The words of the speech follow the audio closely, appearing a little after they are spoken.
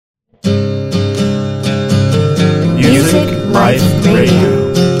Life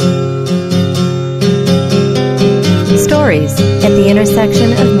Radio. Stories at the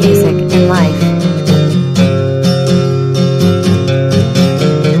intersection of music and life.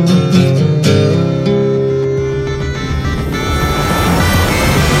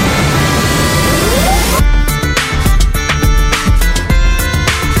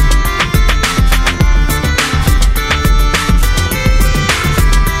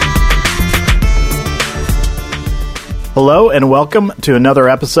 Hello and welcome to another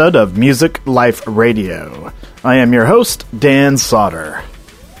episode of Music Life Radio. I am your host, Dan Sauter.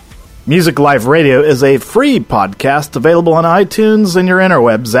 Music Life Radio is a free podcast available on iTunes and your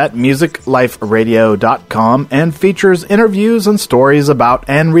interwebs at musicliferadio.com and features interviews and stories about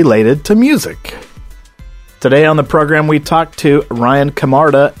and related to music. Today on the program we talk to Ryan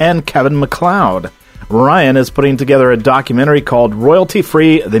Camarda and Kevin MacLeod. Ryan is putting together a documentary called Royalty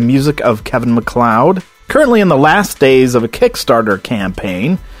Free: The Music of Kevin MacLeod. Currently in the last days of a Kickstarter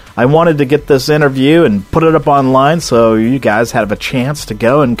campaign. I wanted to get this interview and put it up online so you guys have a chance to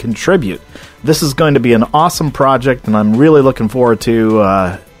go and contribute. This is going to be an awesome project, and I'm really looking forward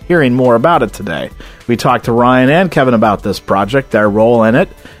to hearing more about it today. We talked to Ryan and Kevin about this project, their role in it,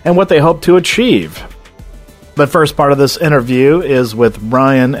 and what they hope to achieve. The first part of this interview is with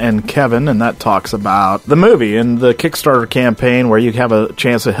Ryan and Kevin, and that talks about the movie and the Kickstarter campaign where you have a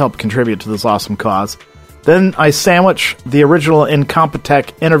chance to help contribute to this awesome cause. Then I sandwich the original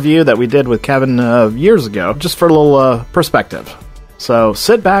Incompetech interview that we did with Kevin years ago, just for a little perspective. So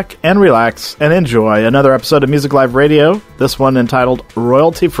sit back and relax and enjoy another episode of Music Live Radio, this one entitled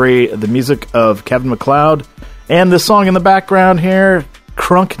Royalty Free: The Music of Kevin MacLeod. And this song in the background here,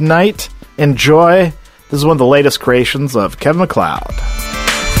 Crunk Night, enjoy. This is one of the latest creations of Kevin MacLeod.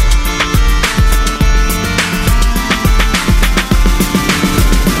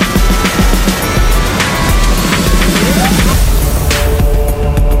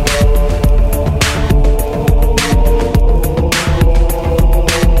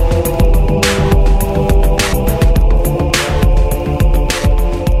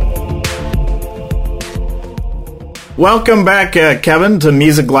 Welcome back, Kevin, to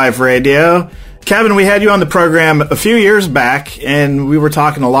Music Live Radio. Kevin, we had you on the program a few years back, and we were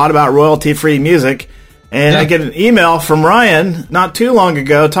talking a lot about royalty-free music. And I get an email from Ryan not too long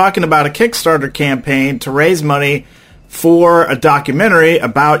ago talking about a Kickstarter campaign to raise money for a documentary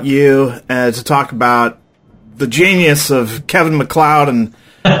about you, to talk about the genius of Kevin MacLeod and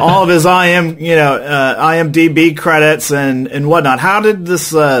all of his IMDb credits and whatnot. How did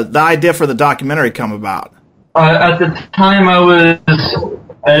this the idea for the documentary come about? At the time, I was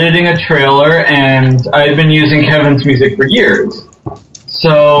editing a trailer, and I had been using Kevin's music for years.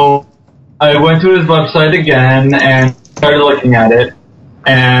 So I went to his website again and started looking at it.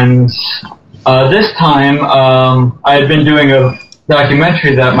 And this time, I had been doing a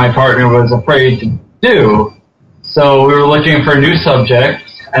documentary that my partner was afraid to do. So we were looking for new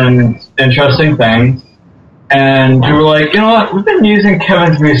subjects and interesting things. And we were like, you know what? We've been using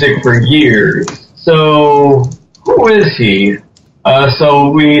Kevin's music for years. So, who is he? So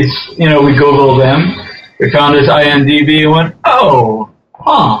we Googled him. We found his IMDb and went,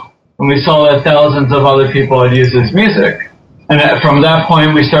 And we saw that thousands of other people had used his music. And from that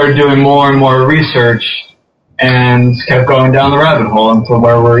point, we started doing more and more research and kept going down the rabbit hole until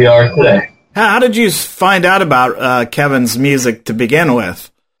where we are today. How did you find out about Kevin's music to begin with?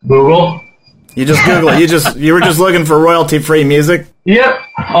 Google. You just Google it. You were just looking for royalty-free music? Yep.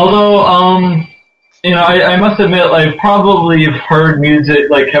 Although, I must admit, I probably have heard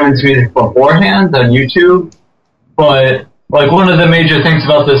music, like Kevin's music beforehand on YouTube, but, one of the major things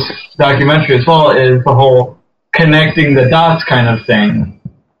about this documentary as well is the whole connecting the dots kind of thing.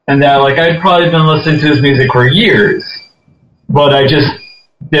 And that, I'd probably been listening to his music for years, but I just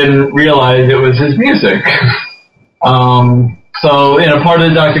didn't realize it was his music. So, part of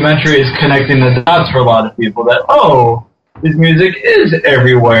the documentary is connecting the dots for a lot of people that, his music is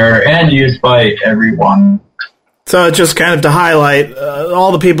everywhere and used by everyone. So it's just kind of to highlight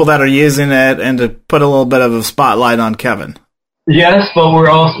all the people that are using it and to put a little bit of a spotlight on Kevin. Yes, but we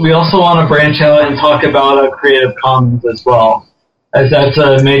also want to branch out and talk about Creative Commons as well, as that's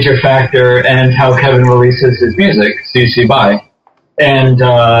a major factor and how Kevin releases his music, CC BY. And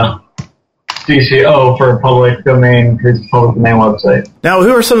DCO for public domain, his public domain website. Now,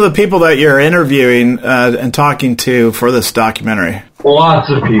 who are some of the people that you're interviewing and talking to for this documentary? Lots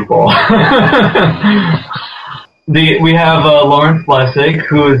of people. We have Lawrence Lessig,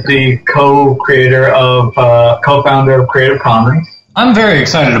 who is the co-founder of Creative Commons. I'm very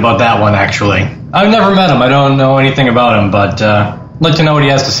excited about that one, actually. I've never met him. I don't know anything about him, but I'd like to know what he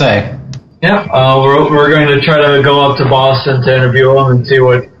has to say. Yeah, we're going to try to go up to Boston to interview him and see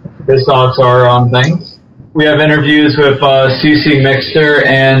what his thoughts are on things. We have interviews with CC Mixter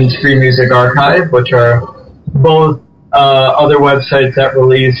and Free Music Archive, which are both other websites that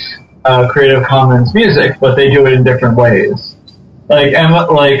release Creative Commons music, but they do it in different ways.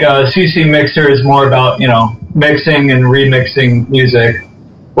 CC Mixer is more about, mixing and remixing music,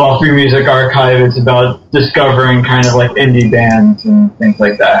 while Free Music Archive is about discovering kind of like indie bands and things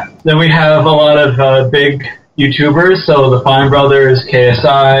like that. Then we have a lot of big YouTubers, so the Fine Brothers,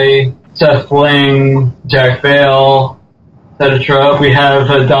 KSI, Seth Bling, Jack Bale, etc. We have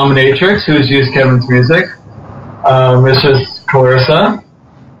Dominatrix, who's used Kevin's music, Mistress Clarissa.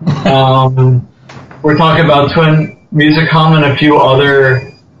 We're talking about Twin Musicom and a few other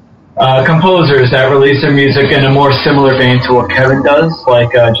composers that release their music in a more similar vein to what Kevin does,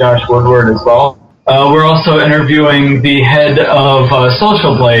 like Josh Woodward as well. We're also interviewing the head of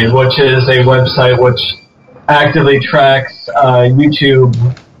Social Blade, which is a website which actively tracks YouTube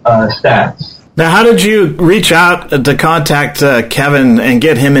stats. Now, how did you reach out to contact Kevin and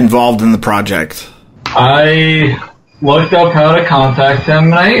get him involved in the project? I looked up how to contact him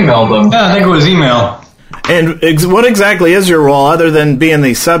and I emailed him. Yeah, I think it was email. And what exactly is your role other than being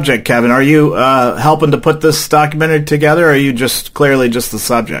the subject, Kevin? Are you helping to put this documentary together, or are you just clearly just the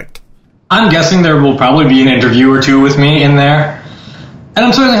subject? I'm guessing there will probably be an interview or two with me in there. And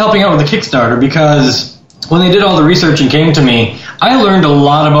I'm certainly helping out with the Kickstarter because when they did all the research and came to me, I learned a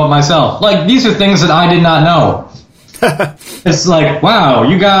lot about myself. Like, these are things that I did not know. It's like, wow,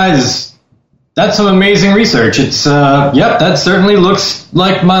 you guys... That's some amazing research. It's, that certainly looks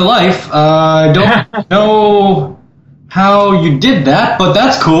like my life. I don't know how you did that, but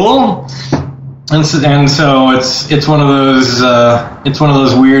that's cool. And so it's one of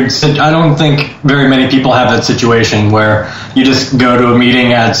those weird. I don't think very many people have that situation where you just go to a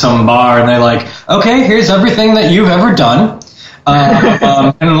meeting at some bar and they're like, okay, here's everything that you've ever done.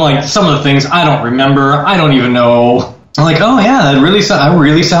 And like some of the things I don't remember. I don't even know. I'm like, oh yeah, I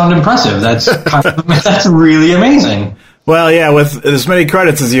really sound impressive. That's that's really amazing. Well, yeah, with as many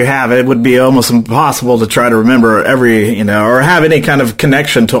credits as you have, it would be almost impossible to try to remember every, or have any kind of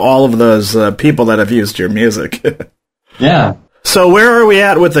connection to all of those people that have used your music. Yeah. So where are we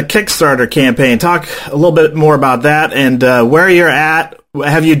at with the Kickstarter campaign? Talk a little bit more about that and where you're at.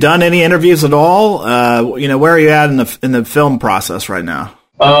 Have you done any interviews at all? Where are you at in the film process right now?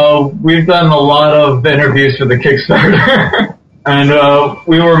 We've done a lot of interviews for the Kickstarter, and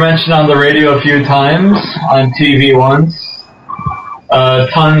we were mentioned on the radio a few times, on TV once,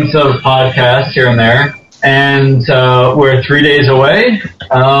 tons of podcasts here and there, and we're 3 days away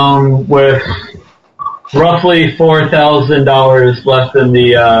with roughly $4,000 left in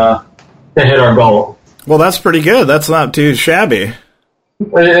to hit our goal. Well, that's pretty good. That's not too shabby.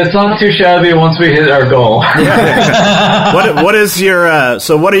 It's not too shabby once we hit our goal. What is your?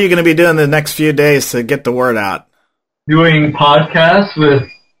 So, what are you going to be doing the next few days to get the word out? Doing podcasts with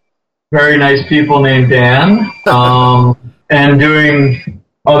very nice people named Dan, and doing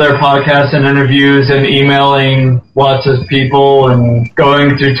other podcasts and interviews and emailing lots of people and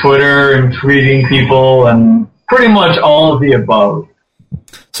going through Twitter and tweeting people and pretty much all of the above.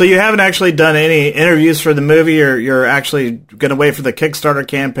 So you haven't actually done any interviews for the movie, or you're actually going to wait for the Kickstarter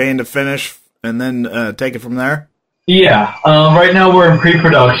campaign to finish and then take it from there? Yeah. Right now we're in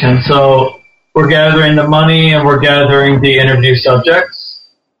pre-production, so we're gathering the money and we're gathering the interview subjects.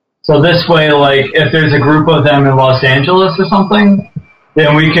 So this way, like, if there's a group of them in Los Angeles or something,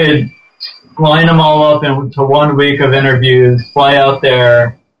 then we could line them all up into 1 week of interviews, fly out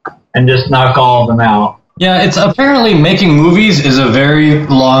there, and just knock all of them out. Yeah, it's apparently making movies is a very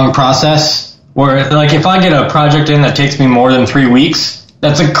long process where, like, if I get a project in that takes me more than 3 weeks,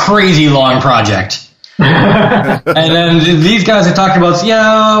 that's a crazy long project. And then these guys are talking about,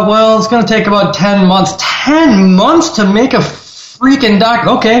 it's going to take about 10 months. 10 months to make a freaking doc?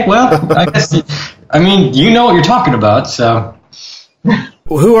 Okay, well, I guess, you know what you're talking about, so...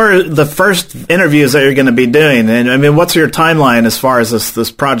 Who are the first interviews that you're going to be doing? And, what's your timeline as far as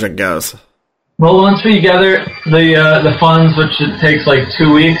this project goes? Well, once we gather the funds, which it takes like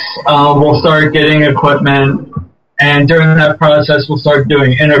 2 weeks, we'll start getting equipment, and during that process, we'll start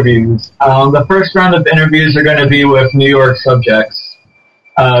doing interviews. The first round of interviews are going to be with New York subjects,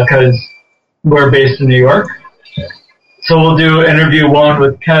 because we're based in New York. So we'll do interview 1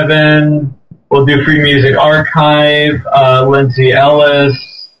 with Kevin, we'll do Free Music Archive, Lindsay Ellis,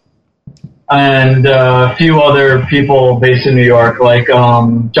 and a few other people based in New York, like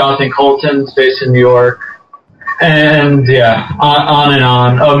Jonathan Colton's based in New York, and on and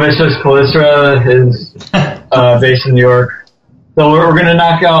on. Mrs. Callistra is based in New York. So we're going to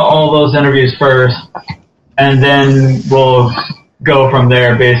knock out all those interviews first, and then we'll go from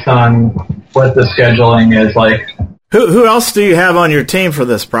there based on what the scheduling is like. Who else do you have on your team for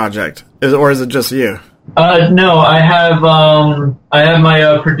this project, or is it just you? No, I have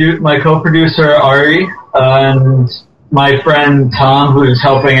my co-producer Ari and my friend Tom, who's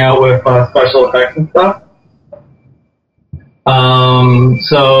helping out with special effects and stuff.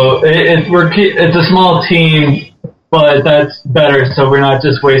 So it's a small team, but that's better. So we're not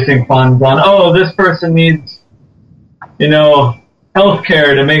just wasting funds on this person needs,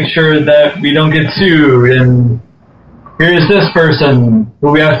 healthcare to make sure that we don't get sued, and here's this person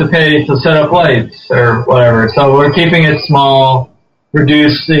who we have to pay to set up lights or whatever. So we're keeping it small,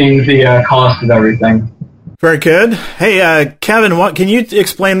 reducing the cost of everything. Very good. Hey, Kevin, can you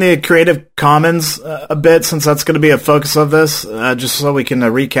explain the Creative Commons a bit, since that's going to be a focus of this, just so we can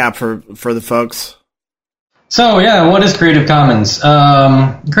recap for the folks? So, yeah, what is Creative Commons?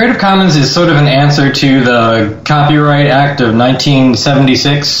 Creative Commons is sort of an answer to the Copyright Act of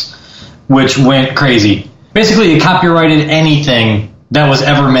 1976, which went crazy. Basically, it copyrighted anything that was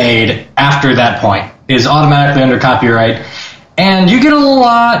ever made after that point is automatically under copyright. And you get a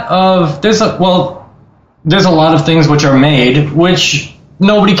lot of... There's a lot of things which are made which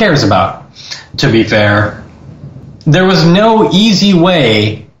nobody cares about, to be fair. There was no easy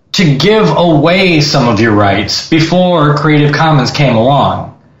way to give away some of your rights before Creative Commons came along.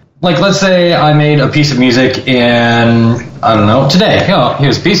 Like, let's say I made a piece of music in, today.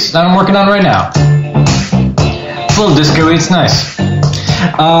 Here's a piece that I'm working on right now. It's a little disco-y, it's nice.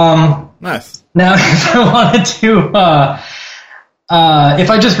 Nice. Now, if I wanted to... if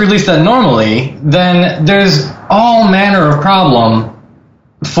I just release that normally, then there's all manner of problem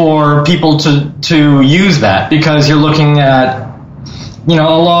for people to use that, because you're looking at, a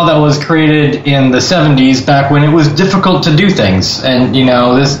law that was created in the 70s, back when it was difficult to do things. And,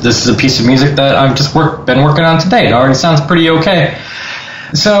 this is a piece of music that I've just been working on today. It already sounds pretty okay.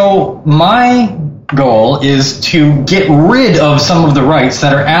 So my goal is to get rid of some of the rights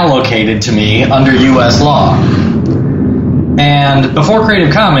that are allocated to me under U.S. law. And before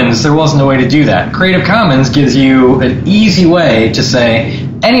Creative Commons, there wasn't a way to do that. Creative Commons gives you an easy way to say,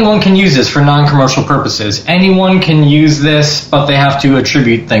 anyone can use this for non-commercial purposes. Anyone can use this, but they have to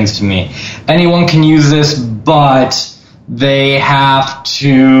attribute things to me. Anyone can use this, but they have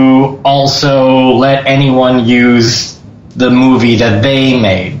to also let anyone use the movie that they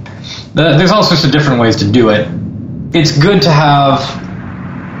made. There's all sorts of different ways to do it. It's good to have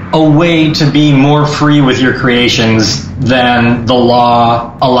a way to be more free with your creations than the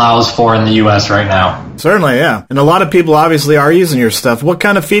law allows for in the U.S. right now. Certainly, yeah. And a lot of people obviously are using your stuff. What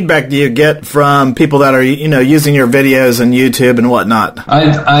kind of feedback do you get from people that are, using your videos and YouTube and whatnot?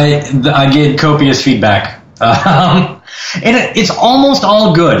 I get copious feedback. And it's almost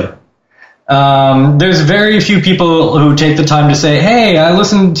all good. There's very few people who take the time to say, hey, I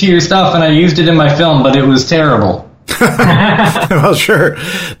listened to your stuff and I used it in my film, but it was terrible. Well, sure.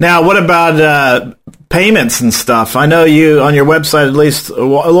 Now, what about payments and stuff? I know you, on your website, at least a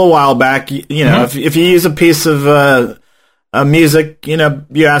little while back, mm-hmm. if you use a piece of music,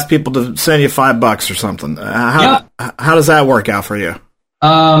 you ask people to send you $5 or something. How does that work out for you?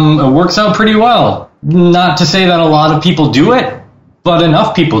 It works out pretty well. Not to say that a lot of people do it, but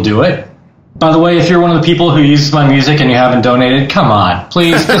enough people do it. By the way, if you're one of the people who uses my music and you haven't donated, come on,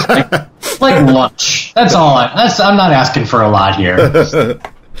 please, just like lunch. That's all. I'm not asking for a lot here.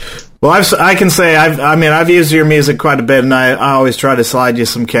 Well, I can say I've used your music quite a bit, and I always try to slide you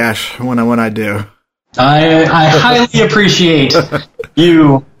some cash when I do. I highly appreciate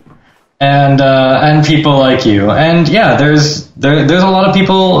you and people like you. And yeah, there's a lot of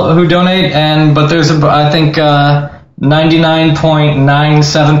people who donate, but there's I think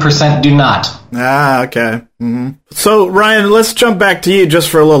 99.97% do not. Ah, okay. Mm-hmm. So, Ryan, let's jump back to you just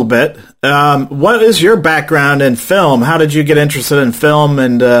for a little bit. What is your background in film? How did you get interested in film,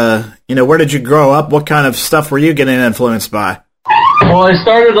 and where did you grow up? What kind of stuff were you getting influenced by? Well, I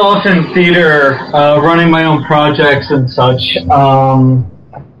started off in theater, running my own projects and such,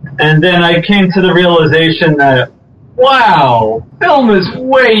 and then I came to the realization that, wow, film is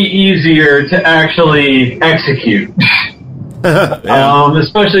way easier to actually execute. Yeah.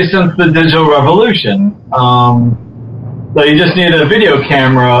 Especially since the digital revolution. So you just need a video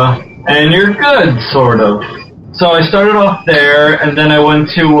camera and you're good, sort of. So I started off there, and then I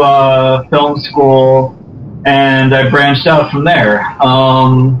went to film school, and I branched out from there.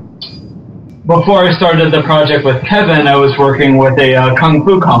 Before I started the project with Kevin, I was working with a kung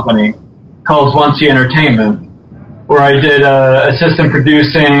fu company called Swansea Entertainment, where I did assistant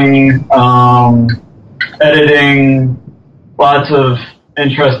producing, editing, lots of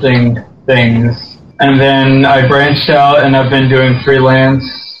interesting things. And then I branched out and I've been doing freelance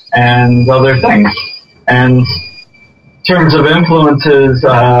and other things. And in terms of influences,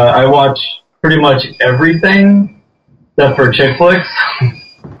 I watch pretty much everything except for chick flicks.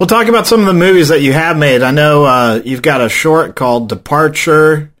 We'll talk about some of the movies that you have made. I know you've got a short called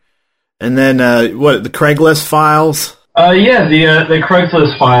Departure, and then the Craigslist Files. Yeah, the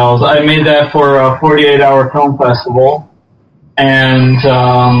Craigslist Files. I made that for a 48-hour film festival, and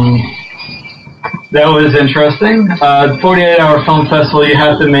that was interesting. The 48-hour film festival, you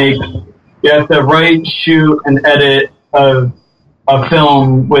have to write, shoot, and edit a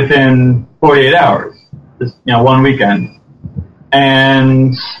film within 48 hours. Just, 1 weekend.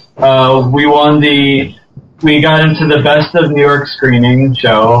 And we got into the Best of New York screening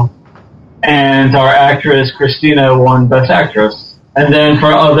show, and our actress Christina won Best Actress. And then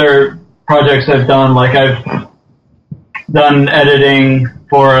for other projects I've done, like I've done editing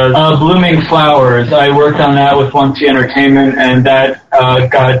for Blooming Flowers. I worked on that with 1T Entertainment, and that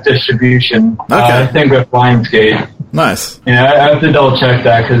got distribution. Okay. I think with Lionsgate. Nice. Yeah, I have to double check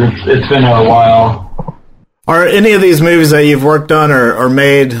that because it's been a while. Are any of these movies that you've worked on or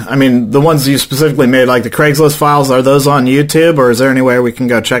made, I mean, the ones you specifically made, like the Craigslist Files, are those on YouTube, or is there any way we can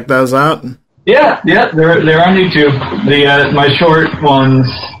go check those out? Yeah, they're on YouTube. My short ones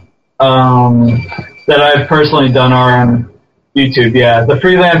that I've personally done are on YouTube, yeah. The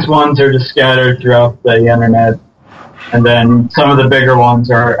freelance ones are just scattered throughout the internet, and then some of the bigger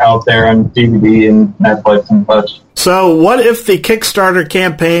ones are out there on DVD and Netflix and such. So what if the Kickstarter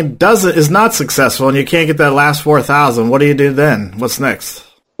campaign is not successful and you can't get that last 4,000? What do you do then? What's next?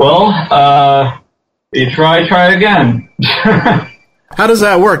 Well, you try again. How does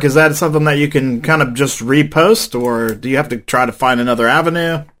that work? Is that something that you can kind of just repost, or do you have to try to find another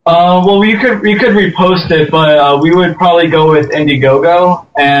avenue? Well, we could repost it, but we would probably go with Indiegogo,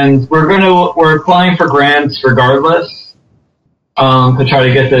 and we're applying for grants regardless to try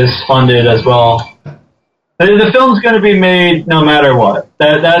to get this funded as well. The film's going to be made no matter what.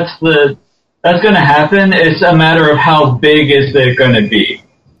 That's going to happen. It's a matter of how big is it going to be.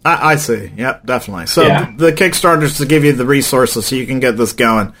 I see. Yep, definitely. So yeah. The Kickstarter is to give you the resources so you can get this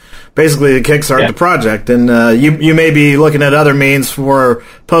going. Basically, to kickstart the project, and you may be looking at other means for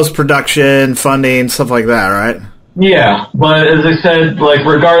post-production, funding, stuff like that, right? Yeah, but as I said, like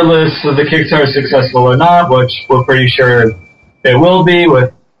regardless of the Kickstarter successful or not, which we're pretty sure it will be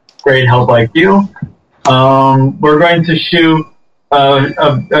with great help like you, we're going to shoot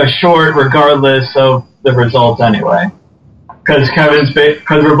a short regardless of the results anyway. Because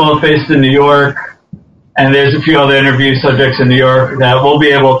we're both based in New York, and there's a few other interview subjects in New York that we'll be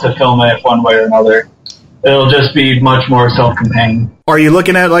able to film it one way or another. It'll just be much more self-contained. Are you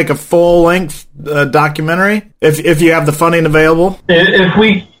looking at like a full-length documentary if you have the funding available? If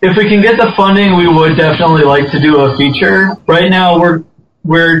we can get the funding, we would definitely like to do a feature. Right now,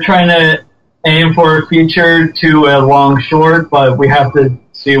 we're trying to aim for a feature to a long short, but we have to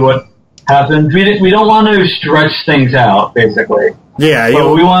see what happens. We don't want to stretch things out, basically. Yeah,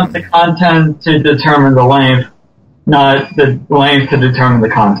 but we want the content to determine the length, not the length to determine the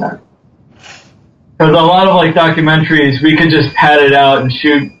content. Because a lot of like documentaries, we could just pad it out and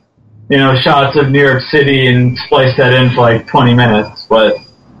shoot, shots of New York City and splice that in for like 20 minutes. But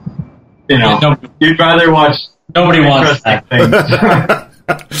you'd rather watch. Nobody wants that.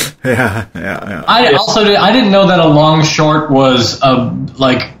 Yeah. I didn't know that a long short was a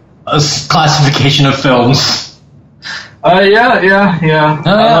classification of films. Yeah.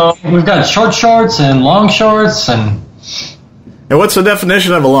 We've got short shorts and long shorts and what's the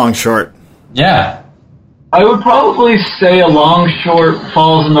definition of a long short? Yeah. I would probably say a long short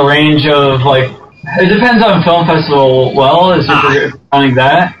falls in the range of it depends on film festival if you're counting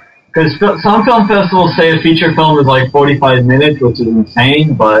that. Because some film festivals say a feature film is like 45 minutes, which is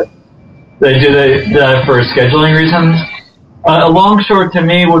insane, but they do that for scheduling reasons. A long short to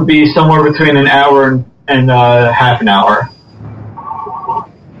me would be somewhere between an hour and half an hour.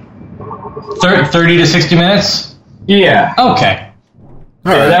 30 to 60 minutes? Yeah. Okay.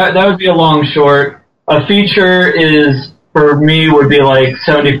 All right. That would be a long short. A feature for me, would be like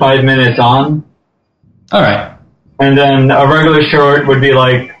 75 minutes on. All right. And then a regular short would be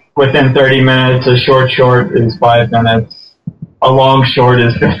like within 30 minutes. A short is 5 minutes. A long short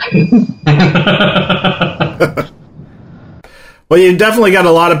is 15. Well, you definitely got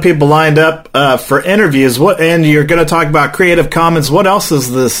a lot of people lined up for interviews. And you're going to talk about Creative Commons. What else is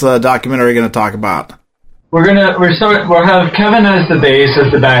this documentary going to talk about? We'll have Kevin as the base,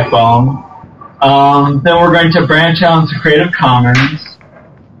 as the backbone. Then we're going to branch out into Creative Commons,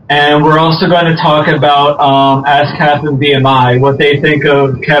 And we're also going to talk about ASCAP and BMI, what they think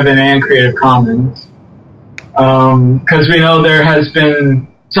of Kevin and Creative Commons. Because we know there has been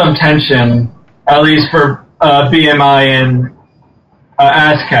some tension, at least for BMI and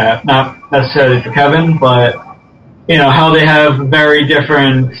ASCAP, not necessarily for Kevin, but how they have very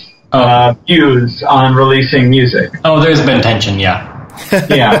different views on releasing music. Oh, there's been tension, yeah.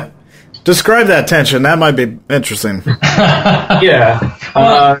 Yeah. Describe that tension. That might be interesting. Yeah.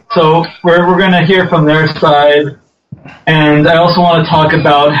 So we're going to hear from their side. And I also want to talk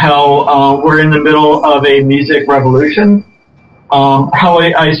about how we're in the middle of a music revolution. How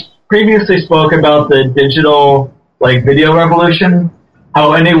I previously spoke about the digital video revolution.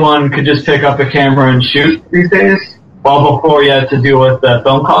 How anyone could just pick up a camera and shoot these days. While before you had to deal with the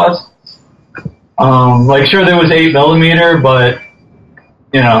film costs. Sure, there was 8mm, but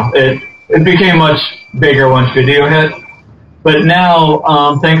it became much bigger once video hit. But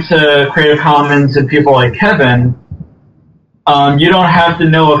now, thanks to Creative Commons and people like Kevin, you don't have to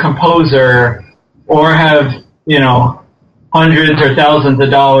know a composer or have, hundreds or thousands of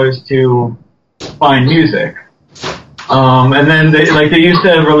dollars to find music. And then they used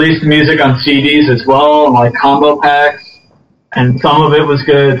to release the music on CDs as well, and combo packs. And some of it was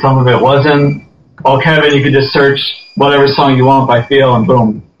good, some of it wasn't. Well, Kevin, you could just search whatever song you want by feel, and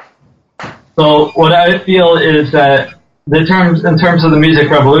boom. So what I feel is that in terms of the music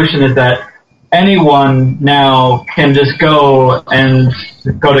revolution is that anyone now can just go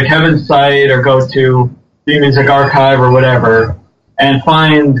to Kevin's site or go to the Music Archive or whatever and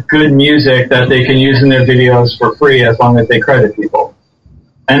find good music that they can use in their videos for free as long as they credit people.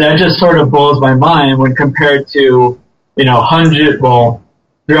 And that just sort of blows my mind when compared to,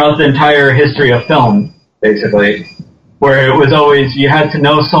 throughout the entire history of film, basically, where it was always you had to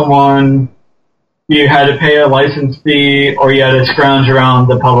know someone, you had to pay a license fee, or you had to scrounge around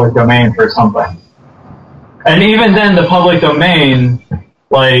the public domain for something. And even then, the public domain,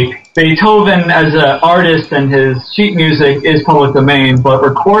 Beethoven as an artist and his sheet music is public domain, but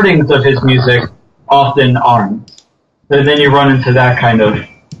recordings of his music often aren't. So then you run into that kind of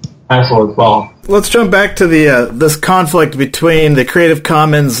hassle as well. Let's jump back to the this conflict between the Creative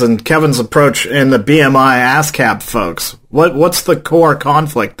Commons and Kevin's approach and the BMI ASCAP folks. What's the core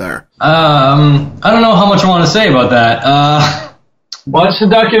conflict there? I don't know how much I want to say about that. Watch the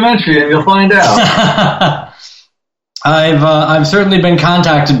documentary and you'll find out. I've certainly been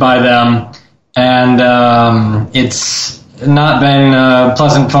contacted by them, and it's not been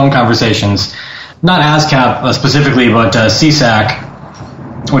pleasant phone conversations. Not ASCAP specifically, but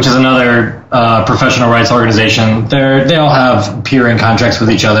CSAC, which is another professional rights organization. They all have peering contracts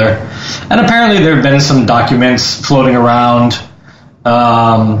with each other, and apparently there have been some documents floating around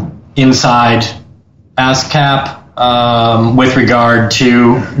inside ASCAP with regard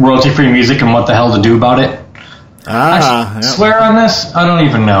to royalty-free music and what the hell to do about it. I swear on this? I don't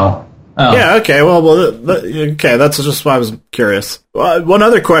even know. Oh. Yeah, okay. Well, okay, that's just why I was curious. One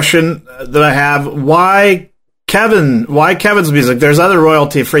other question that I have, why Kevin's music? There's other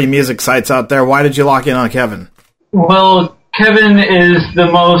royalty-free music sites out there. Why did you lock in on Kevin? Well, Kevin is the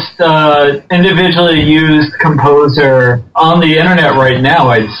most individually used composer on the internet right now,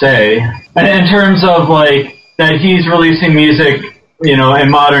 I'd say. And in terms of, that he's releasing music,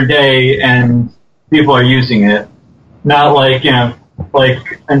 in modern day and people are using it. Not in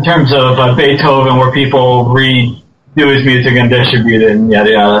terms of Beethoven, where people redo his music and distribute it and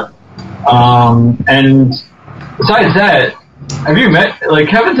yada yada. And besides that, have you met,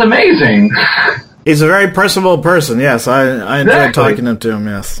 Kevin's amazing. He's a very personable person, yes. I enjoyed talking to him,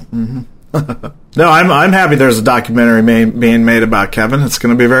 yes. Mm-hmm. No, I'm happy there's a documentary being made about Kevin. It's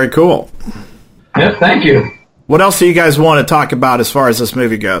going to be very cool. Yep, thank you. What else do you guys want to talk about as far as this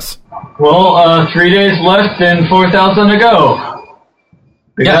movie goes? Well, 3 days left and 4,000 to go.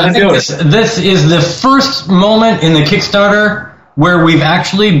 I think this is the first moment in the Kickstarter where we've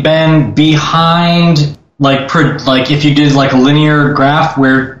actually been behind, if you did a linear graph,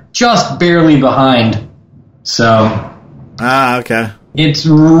 we're just barely behind. So, okay. It's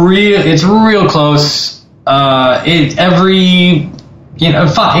real close. Come on,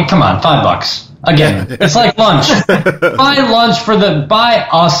 $5. Again, it's like lunch. Buy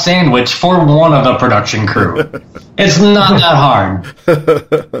a sandwich for one of the production crew. It's not that hard.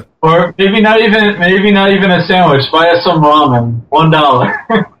 Or maybe not even a sandwich. Buy us some ramen.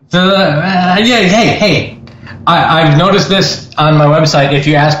 $1. Hey. I've noticed this on my website. If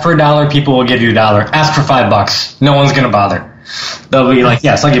you ask for $1, people will give you $1. Ask for $5. No one's gonna bother. They'll be like,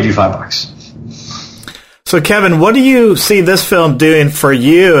 yes, I'll give you $5. So, Kevin, what do you see this film doing for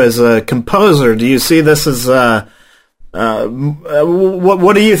you as a composer? Do you see this as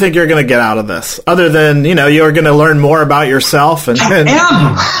what do you think you're going to get out of this? Other than, you're going to learn more about yourself. I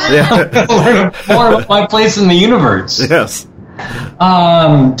learn more about my place in the universe. Yes.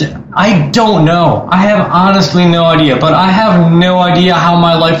 I don't know. I have honestly no idea, but I have no idea how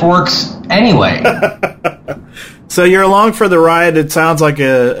my life works anyway. So you're along for the ride. It sounds like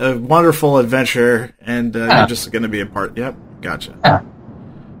a wonderful adventure, and you're just going to be a part. Yep, gotcha. Yeah.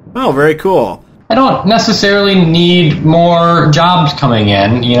 Oh, very cool. I don't necessarily need more jobs coming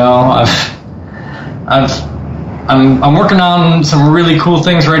in. I'm working on some really cool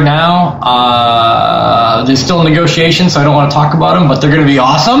things right now. There's still negotiations, so I don't want to talk about them, but they're going to be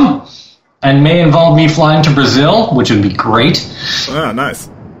awesome, and may involve me flying to Brazil, which would be great. Oh, nice.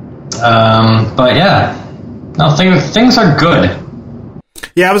 But yeah. No, things are good.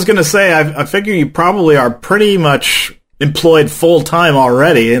 Yeah, I was going to say, I figure you probably are pretty much employed full-time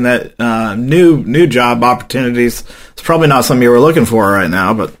already, and that new job opportunities is probably not something you were looking for right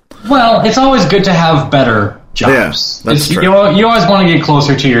now. But well, it's always good to have better jobs. Yeah, that's true. You always want to get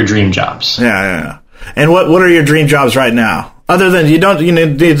closer to your dream jobs. Yeah. And what are your dream jobs right now? Other than you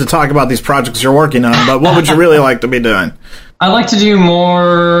need to talk about these projects you're working on, but what would you really like to be doing? I like to do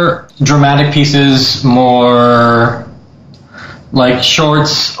more dramatic pieces, more like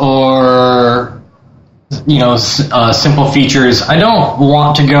shorts or, simple features. I don't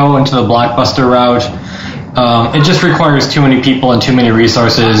want to go into the blockbuster route. It just requires too many people and too many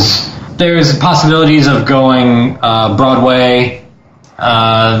resources. There's possibilities of going Broadway.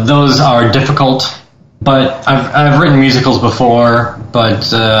 Those are difficult, but I've written musicals before,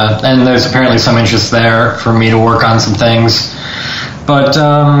 but and there's apparently some interest there for me to work on some things. But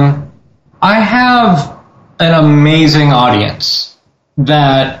I have an amazing audience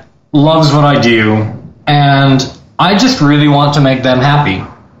that loves what I do, and I just really want to make them happy.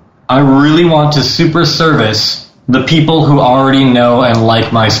 I really want to super service the people who already know and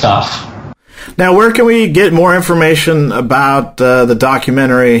like my stuff. Now, where can we get more information about the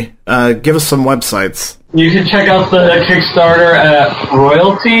documentary? Give us some websites. You can check out the Kickstarter at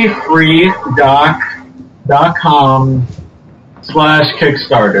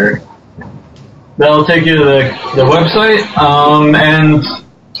royaltyfreedoc.com/Kickstarter. That'll take you to the website, and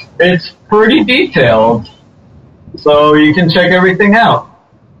it's pretty detailed, so you can check everything out.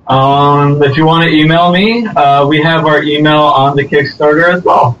 If you want to email me, we have our email on the Kickstarter as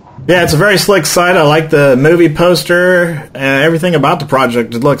well. Yeah, it's a very slick site. I like the movie poster and everything about the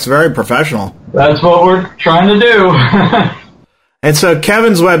project. It looks very professional. That's what we're trying to do. And so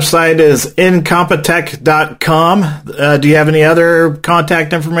Kevin's website is incompetech.com. Do you have any other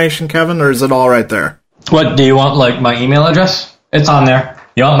contact information, Kevin, or is it all right there? What, do you want, like, my email address? It's on there.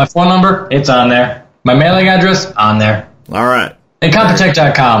 You want my phone number? It's on there. My mailing address? On there. All right.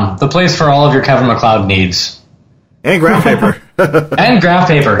 Incompetech.com, the place for all of your Kevin MacLeod needs. And graph paper. And graph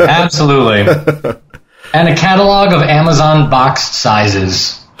paper, absolutely. And a catalog of Amazon boxed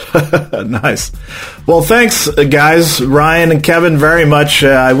sizes. Nice. Well, thanks, guys, Ryan and Kevin, very much.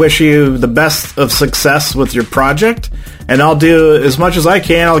 I wish you the best of success with your project, and I'll do as much as I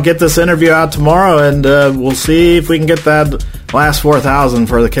can. I'll get this interview out tomorrow, and we'll see if we can get that last 4,000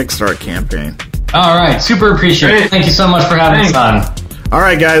 for the Kickstarter campaign. All right, super appreciate it. Thank you so much for having us on. All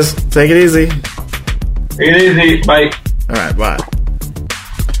right, guys, take it easy. Take it easy. Bye. All right, bye.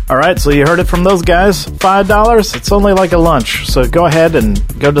 All right, so you heard it from those guys. $5, it's only like a lunch. So go ahead and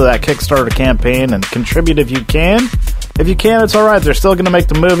go to that Kickstarter campaign and contribute if you can. If you can, it's all right. They're still going to make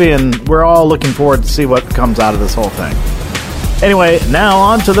the movie, and we're all looking forward to see what comes out of this whole thing. Anyway, now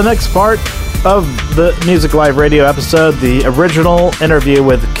on to the next part of the Music Live Radio episode, the original interview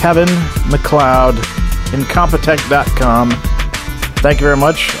with Kevin MacLeod, Incompetech.com. Thank you very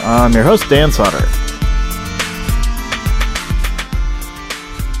much. I'm your host, Dan Sutter.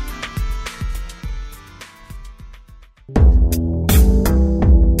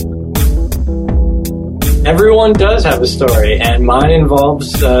 Everyone does have a story, and mine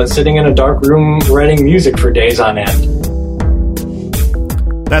involves sitting in a dark room writing music for days on end.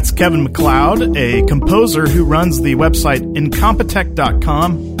 That's Kevin MacLeod, a composer who runs the website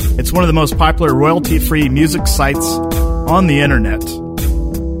Incompetech.com. It's one of the most popular royalty-free music sites on the internet.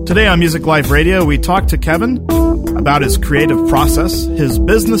 Today on Music Live Radio, we talk to Kevin about his creative process, his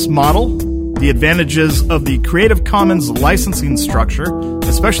business model, the advantages of the Creative Commons licensing structure,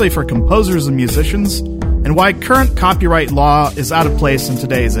 especially for composers and musicians, and why current copyright law is out of place in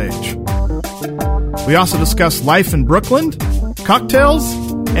today's age. We also discuss life in Brooklyn, cocktails,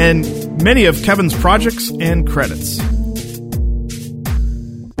 and many of Kevin's projects and credits.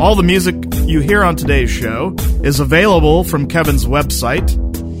 All the music you hear on today's show is available from Kevin's website,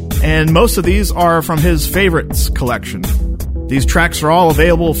 and most of these are from his favorites collection. These tracks are all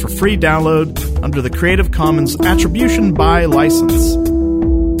available for free download under the Creative Commons Attribution by license.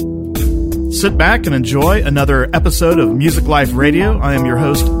 Sit back and enjoy another episode of Music Life Radio. I am your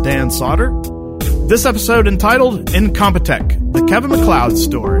host, Dan Sauter. This episode entitled Incompetech, the Kevin MacLeod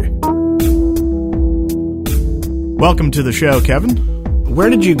Story. Welcome to the show, Kevin. Where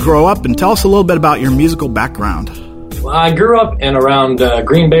did you grow up, and tell us a little bit about your musical background? Well, I grew up in around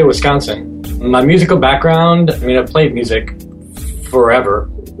Green Bay, Wisconsin. My musical background, I played music forever,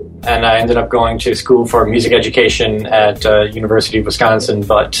 and I ended up going to school for music education at University of Wisconsin,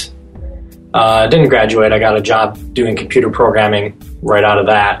 but didn't graduate. I got a job doing computer programming right out of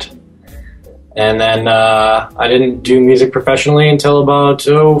that. And then I didn't do music professionally until about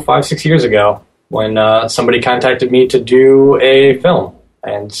 5-6 years ago when somebody contacted me to do a film.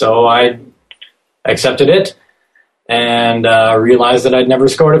 And so I accepted it and realized that I'd never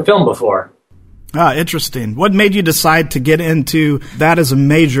scored a film before. Ah, interesting. What made you decide to get into that as a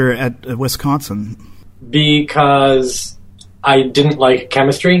major at Wisconsin? Because I didn't like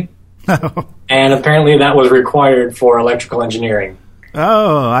chemistry, and apparently that was required for electrical engineering.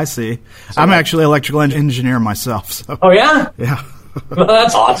 Oh, I see. So I'm actually an electrical engineer myself. So. Oh, yeah? Yeah. Well,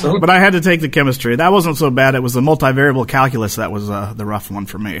 that's awesome. But I had to take the chemistry. That wasn't so bad. It was the multivariable calculus that was the rough one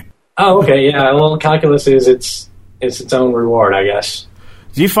for me. Oh, okay, yeah. Well, calculus is its own reward, I guess.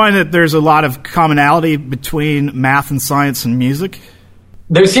 Do you find that there's a lot of commonality between math and science and music?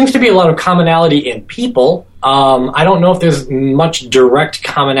 There seems to be a lot of commonality in people. I don't know if there's much direct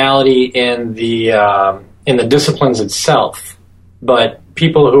commonality in the disciplines itself, but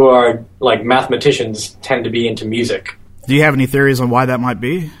people who are like mathematicians tend to be into music. Do you have any theories on why that might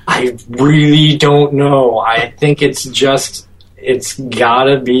be? I really don't know. I think it's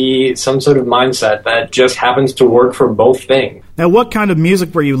gotta be some sort of mindset that just happens to work for both things. Now, what kind of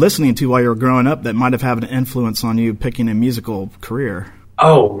music were you listening to while you were growing up that might have had an influence on you picking a musical career?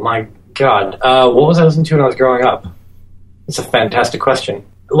 Oh, my God. What was I listening to when I was growing up? It's a fantastic question.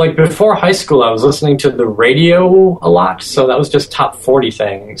 Like, before high school, I was listening to the radio a lot, so that was just top 40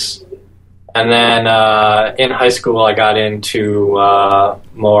 things. And then in high school, I got into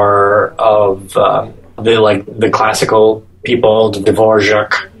more of the classical people,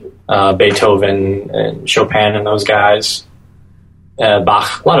 Dvorak, Beethoven, and Chopin, and those guys.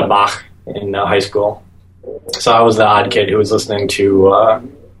 Bach, a lot of Bach in high school. So I was the odd kid who was listening to,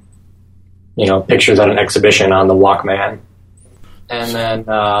 pictures at an exhibition on the Walkman. And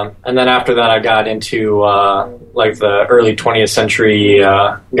then after that, I got into the early 20th century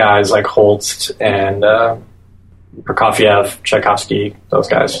guys like Holst and Prokofiev, Tchaikovsky, those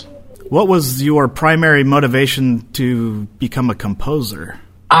guys. What was your primary motivation to become a composer?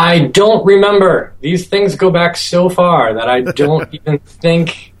 I don't remember. These things go back so far that I don't even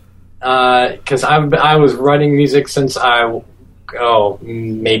think, because I was writing music since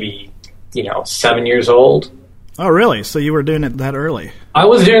maybe 7 years old. Oh, really? So you were doing it that early? I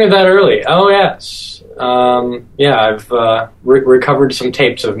was doing it that early. Oh, yes. I've recovered some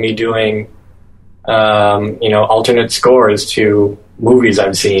tapes of me doing, alternate scores to movies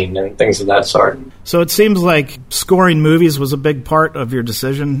I've seen and things of that sort. So it seems like scoring movies was a big part of your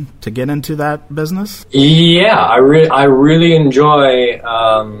decision to get into that business? Yeah, I really enjoy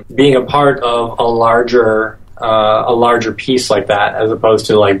being a part of a larger piece like that, as opposed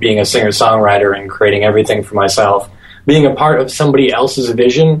to like being a singer-songwriter and creating everything for myself. Being a part of somebody else's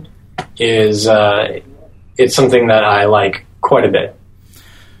vision is it's something that I like quite a bit.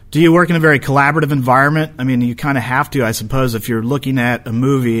 Do you work in a very collaborative environment? I mean, you kind of have to, I suppose, if you're looking at a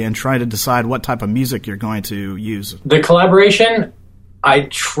movie and trying to decide what type of music you're going to use. The collaboration, I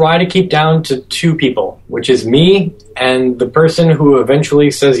try to keep down to two people, which is me and the person who eventually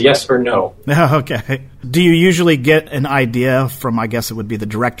says yes or no. Okay. Do you usually get an idea from, I guess it would be the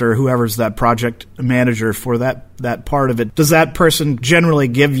director, whoever's that project manager for that part of it? Does that person generally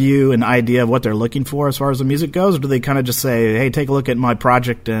give you an idea of what they're looking for as far as the music goes? Or do they kind of just say, hey, take a look at my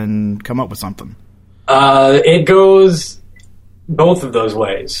project and come up with something? It goes both of those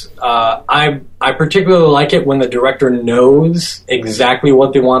ways. I particularly like it when the director knows exactly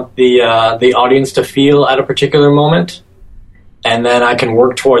what they want the audience to feel at a particular moment, and then I can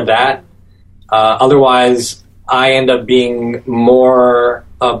work toward that. Otherwise, I end up being more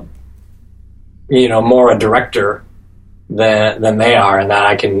a director than they are, and that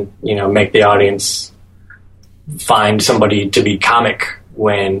I can make the audience find somebody to be comic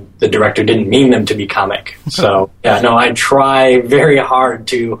when the director didn't mean them to be comic. So, I try very hard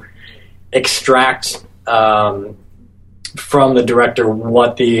to extract from the director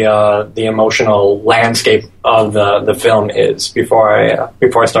what the emotional landscape of the film is before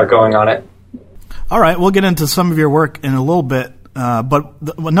I start going on it. All right, we'll get into some of your work in a little bit. But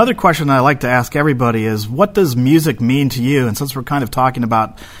another question I like to ask everybody is, what does music mean to you? And since we're kind of talking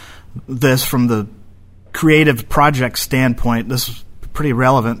about this from the creative project standpoint, this is pretty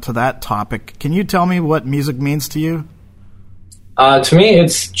relevant to that topic. Can you tell me what music means to you? To me,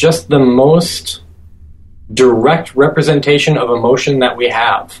 it's just the most direct representation of emotion that we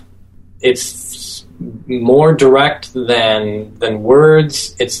have. It's more direct than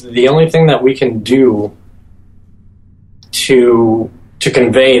words. It's the only thing that we can do to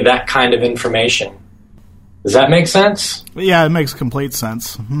convey that kind of information. Does that make sense? Yeah, it makes complete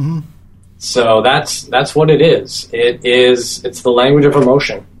sense. Mm-hmm. So that's what it is. It's the language of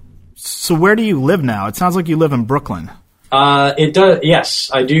emotion. So where do you live now? It sounds like you live in Brooklyn. It does. Yes,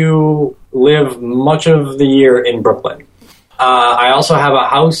 I do live much of the year in Brooklyn. I also have a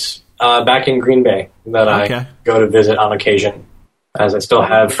house back in Green Bay that I go to visit on occasion, as I still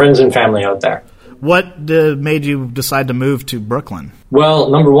have friends and family out there. What made you decide to move to Brooklyn? Well,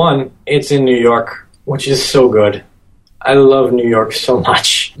 number one, it's in New York, which is so good. I love New York so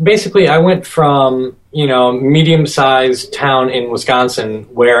much. Basically, I went from, medium-sized town in Wisconsin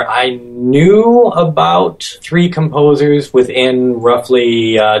where I knew about 3 composers within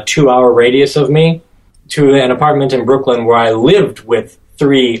roughly a 2-hour radius of me to an apartment in Brooklyn where I lived with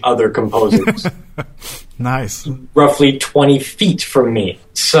 3 other composers. Nice. Roughly 20 feet from me.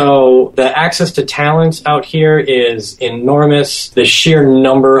 So the access to talent out here is enormous. The sheer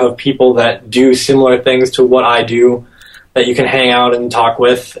number of people that do similar things to what I do that you can hang out and talk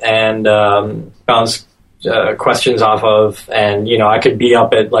with and bounce questions off of. And, I could be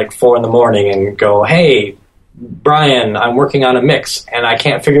up at like 4 a.m. and go, "Hey, Brian, I'm working on a mix and I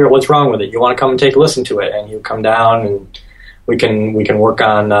can't figure out what's wrong with it. You want to come and take a listen to it?" And you come down and we can work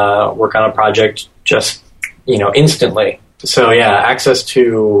on a project just instantly. So yeah, access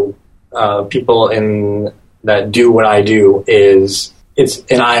to people that do what I do it's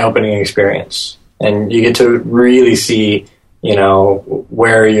an eye-opening experience, and you get to really see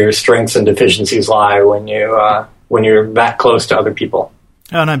where your strengths and deficiencies lie when you're that close to other people.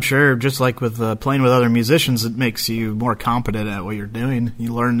 And I'm sure, just like with playing with other musicians, it makes you more competent at what you're doing.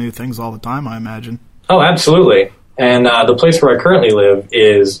 You learn new things all the time, I imagine. Oh, absolutely. And the place where I currently live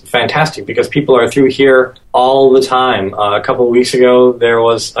is fantastic because people are through here all the time. A couple of weeks ago, there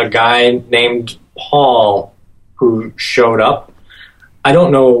was a guy named Paul who showed up. I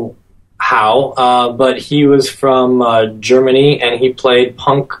don't know how, but he was from Germany and he played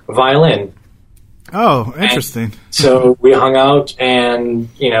punk violin. Oh, interesting. And so we hung out and,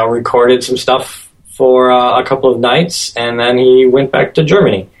 recorded some stuff for a couple of nights, and then he went back to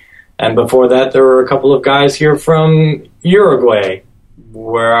Germany. And before that, there were a couple of guys here from Uruguay,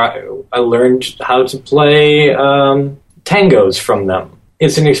 where I learned how to play tangos from them.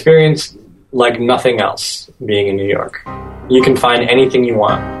 It's an experience like nothing else, being in New York. You can find anything you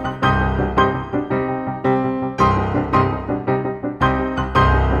want.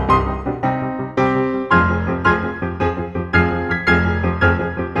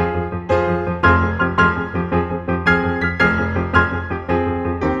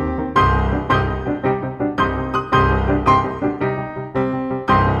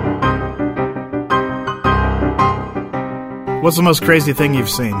 What's the most crazy thing you've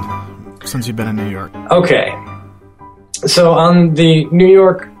seen since you've been in New York? Okay. So on the New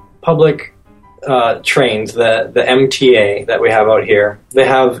York public trains, the MTA that we have out here, they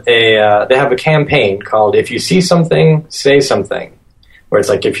have a campaign called "If you see something, say something," where it's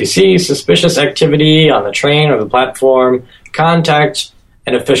like, if you see suspicious activity on the train or the platform, contact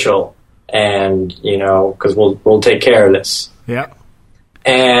an official, and because we'll take care of this. Yeah.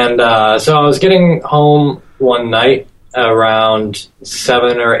 And so I was getting home one night around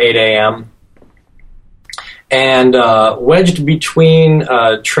 7 or 8 a.m. and wedged between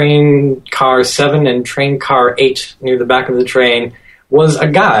train car 7 and train car 8 near the back of the train was a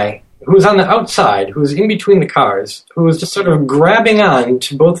guy who was on the outside, who was in between the cars, who was just sort of grabbing on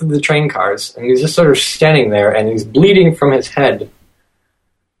to both of the train cars, and he's just sort of standing there, and he's bleeding from his head.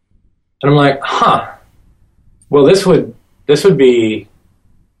 And I'm like, well, this would be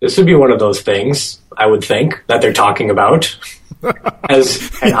one of those things, I would think, that they're talking about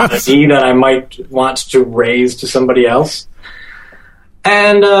as an oddity that I might want to raise to somebody else.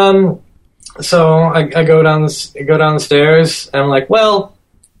 And so I go down the stairs, and I'm like, well,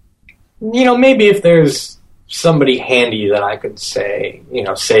 maybe if there's somebody handy that I could say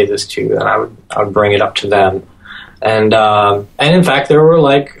this to, then I would bring it up to them. And in fact, there were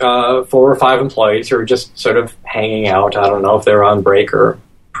like 4 or 5 employees who were just sort of hanging out. I don't know if they were on break or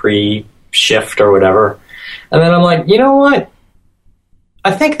pre-shift or whatever. And then I'm like, you know what?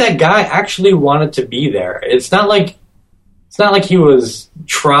 I think that guy actually wanted to be there. It's not like he was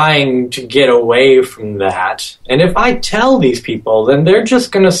trying to get away from that. And if I tell these people, then they're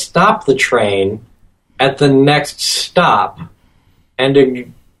just going to stop the train at the next stop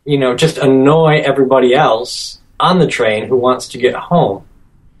and, just annoy everybody else on the train who wants to get home.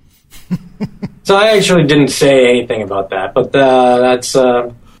 So I actually didn't say anything about that, but that's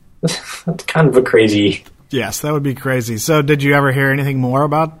kind of a crazy... Yes, that would be crazy. So did you ever hear anything more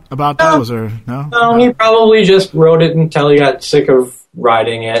about that? Was there, no? No, he probably just wrote it until he got sick of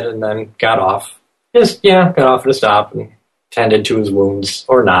riding it and then got off. Got off at a stop and tended to his wounds,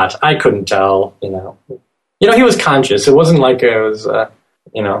 or not. I couldn't tell, he was conscious. It wasn't like I was,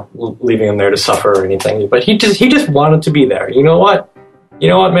 leaving him there to suffer or anything. But he just wanted to be there. You know what?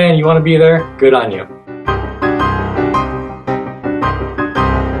 Man? You want to be there? Good on you.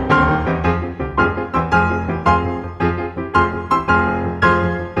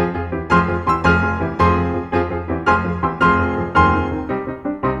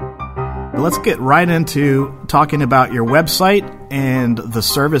 Let's get right into talking about your website and the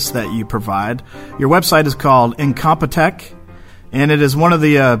service that you provide. Your website is called Incompetech, and it is one of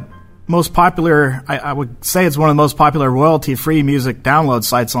the most popular, I would say it's one of the most popular royalty-free music download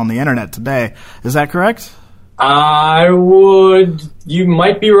sites on the internet today. Is that correct? You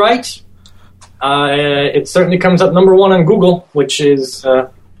might be right. It certainly comes up number 1 on Google, which is...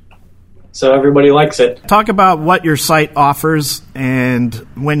 So everybody likes it. Talk about what your site offers and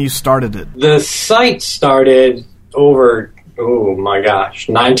when you started it. The site started over,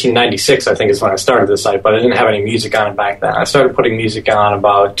 1996, I think is when I started the site, but I didn't have any music on it back then. I started putting music on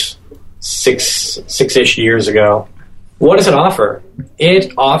about six-ish years ago. What does it offer?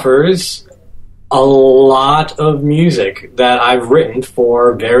 It offers a lot of music that I've written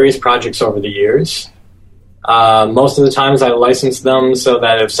for various projects over the years. Most of the times I license them so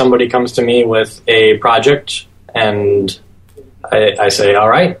that if somebody comes to me with a project and I say, all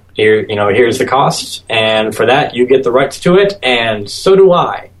right, here's the cost, and for that you get the rights to it, and so do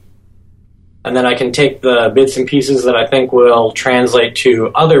I. And then I can take the bits and pieces that I think will translate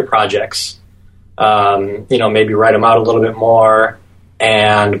to other projects, maybe write them out a little bit more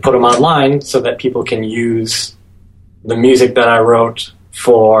and put them online so that people can use the music that I wrote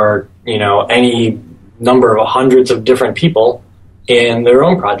for, any number of hundreds of different people in their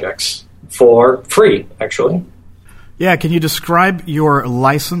own projects for free, actually. Yeah, can you describe your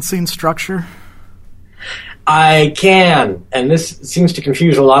licensing structure? I can, and this seems to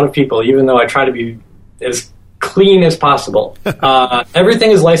confuse a lot of people, even though I try to be as clean as possible.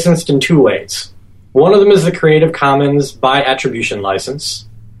 Everything is licensed in 2 ways. One of them is the Creative Commons by attribution license,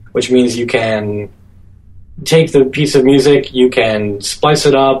 which means you can take the piece of music, you can splice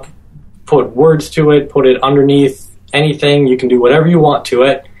it up, put words to it, put it underneath anything. You can do whatever you want to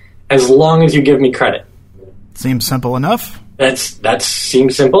it, as long as you give me credit. Seems simple enough. That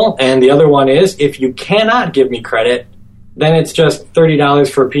seems simple. And the other one is, if you cannot give me credit, then it's just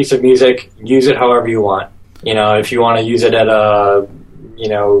 $30 for a piece of music. Use it however you want. If you want to use it at a,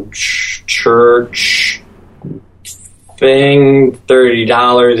 church thing,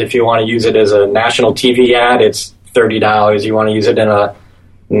 $30. If you want to use it as a national TV ad, it's $30. You want to use it in a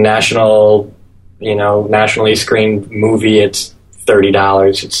nationally screened movie, it's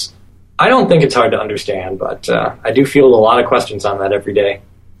 $30. I don't think it's hard to understand, but I do field a lot of questions on that every day.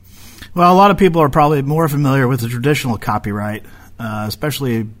 Well, a lot of people are probably more familiar with the traditional copyright,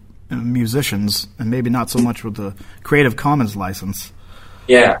 especially musicians, and maybe not so much with the Creative Commons license.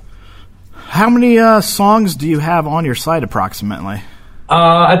 Yeah. How many songs do you have on your site approximately?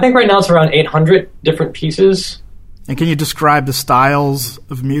 I think right now it's around 800 different pieces. And can you describe the styles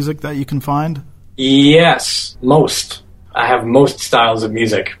of music that you can find? Yes, most. I have most styles of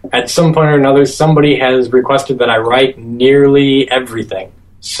music. At some point or another, somebody has requested that I write nearly everything.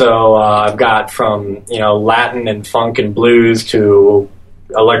 So I've got from, Latin and funk and blues to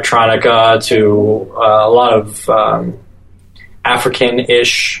electronica to a lot of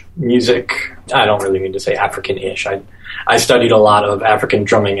African-ish music. I don't really mean to say African-ish. I studied a lot of African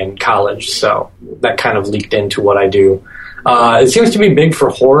drumming in college, so that kind of leaked into what I do. It seems to be big for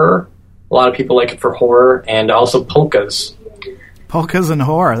horror. A lot of people like it for horror, and also polkas. Polkas and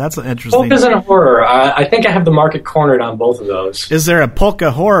horror, that's interesting. Polkas and horror. I think I have the market cornered on both of those. Is there a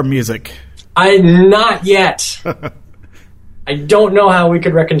polka horror music? Not yet. I don't know how we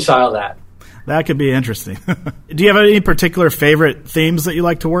could reconcile that. That could be interesting. Do you have any particular favorite themes that you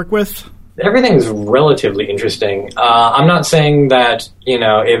like to work with? Everything's relatively interesting. I'm not saying that,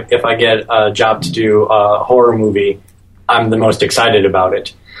 if I get a job to do a horror movie, I'm the most excited about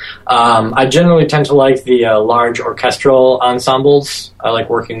it. I generally tend to like the large orchestral ensembles. I like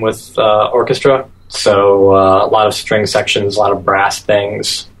working with orchestra. So a lot of string sections, a lot of brass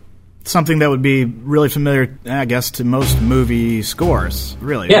things. Something that would be really familiar, I guess, to most movie scores,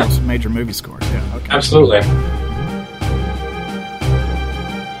 really. Yeah. Most major movie scores. Yeah, okay. Absolutely.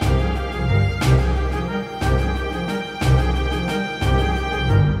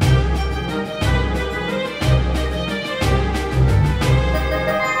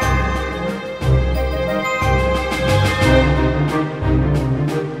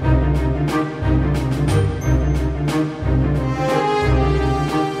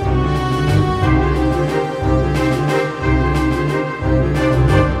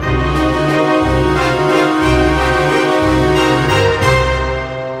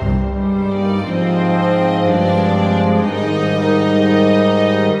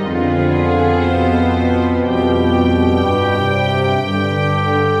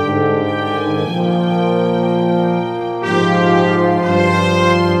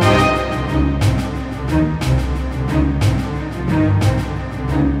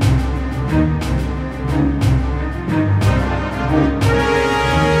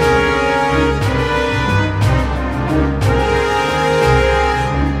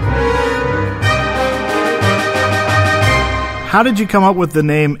 How did you come up with the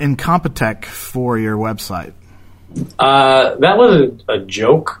name Incompetech for your website? That was a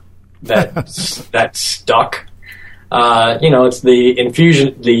joke that stuck. It's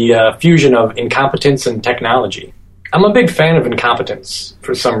the fusion of incompetence and technology. I'm a big fan of incompetence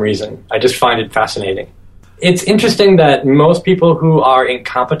for some reason. I just find it fascinating. It's interesting that most people who are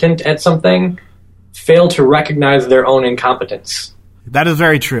incompetent at something fail to recognize their own incompetence. That is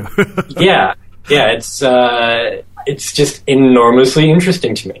very true. Yeah, it's just enormously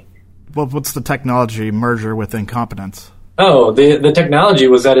interesting to me. Well, what's the technology merger with incompetence? Oh, the technology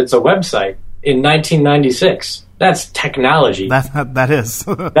was that it's a website in 1996. That's technology. That is.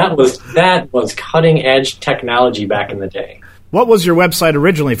 that was cutting edge technology back in the day. What was your website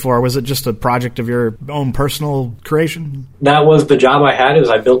originally for? Was it just a project of your own personal creation? That was the job I had.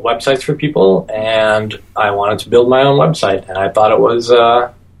 I built websites for people, and I wanted to build my own website, and I thought it was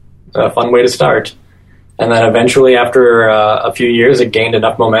a fun way to start. And then eventually, after a few years, it gained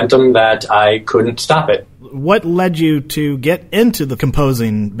enough momentum that I couldn't stop it. What led you to get into the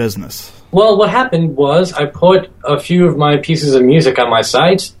composing business? Well, what happened was I put a few of my pieces of music on my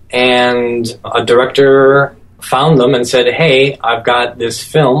site, and a director found them and said, "Hey, I've got this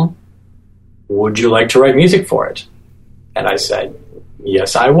film. Would you like to write music for it?" And I said,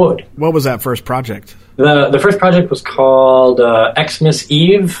 "Yes, I would." What was that first project? The first project was called Xmas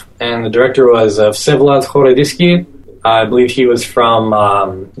Eve, and the director was Vsevolod Horoditsky. I believe he was from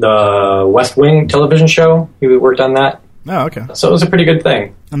the West Wing television show. He worked on that. Oh, okay. So it was a pretty good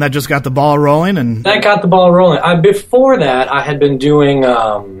thing. And that just got the ball rolling? And that got the ball rolling. Before that, I had been doing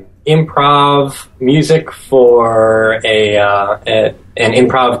improv music for an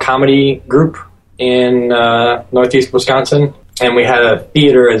improv comedy group in northeast Wisconsin. And we had a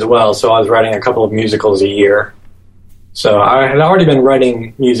theater as well, so I was writing a couple of musicals a year. So I had already been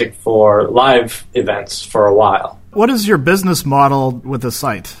writing music for live events for a while. What is your business model with the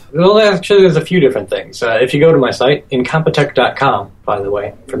site? Well, actually, there's a few different things. If you go to my site, incompetech.com, by the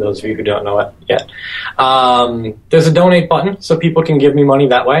way, for those of you who don't know it yet, there's a donate button, so people can give me money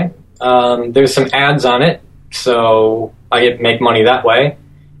that way. There's some ads on it, so I make money that way.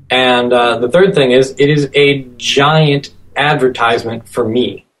 And the third thing is, it is a giant advertisement for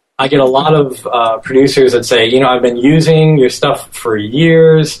me. I get a lot of producers that say, I've been using your stuff for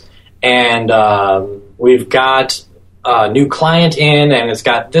years, and we've got a new client in, and it's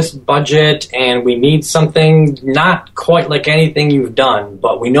got this budget, and we need something not quite like anything you've done,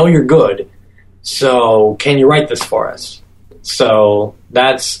 but we know you're good, so can you write this for us? So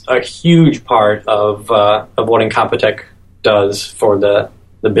that's a huge part of what Incompetech does for the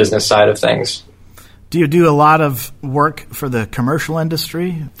business side of things. Do you do a lot of work for the commercial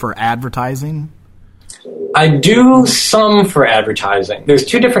industry, for advertising? I do some for advertising. There's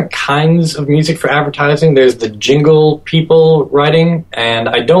two different kinds of music for advertising. There's the jingle people writing, and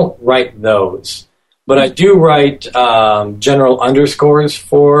I don't write those. But I do write general underscores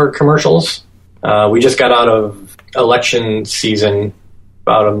for commercials. We just got out of election season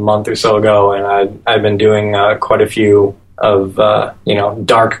about a month or so ago, and I've been doing quite a few of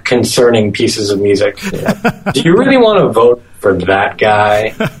dark, concerning pieces of music. Do you really want to vote for that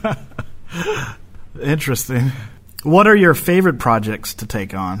guy? Interesting. What are your favorite projects to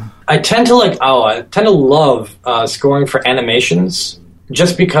take on? I tend to love scoring for animations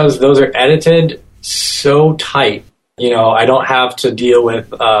just because those are edited so tight. I don't have to deal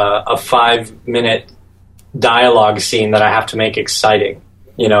with a 5-minute dialogue scene that I have to make exciting,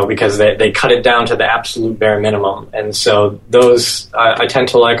 because they cut it down to the absolute bare minimum. And so those I tend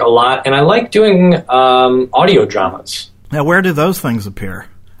to like a lot. And I like doing audio dramas. Now, where do those things appear?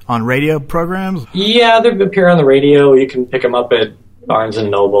 On radio programs? Yeah, they appear on the radio. You can pick them up at Barnes &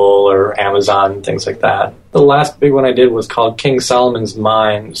 Noble or Amazon, things like that. The last big one I did was called King Solomon's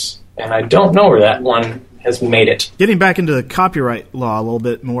Mines, and I don't know where that one has made it. Getting back into the copyright law a little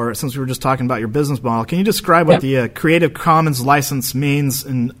bit more, since we were just talking about your business model, can you describe what the Creative Commons license means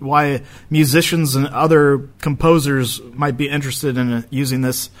and why musicians and other composers might be interested in using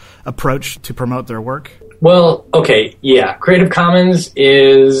this approach to promote their work? Well, okay, yeah. Creative Commons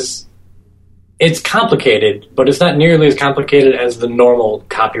it's complicated, but it's not nearly as complicated as the normal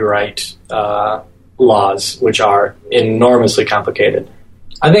copyright laws, which are enormously complicated.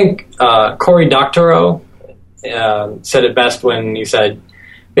 I think Cory Doctorow said it best when he said,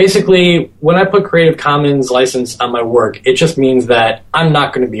 basically, when I put Creative Commons license on my work, it just means that I'm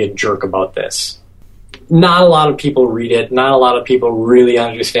not going to be a jerk about this. Not a lot of people read it, not a lot of people really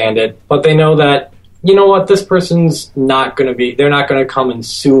understand it, but they know that, you know what, this person's not going to be, they're not going to come and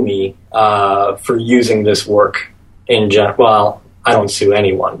sue me for using this work in general. Well, I don't sue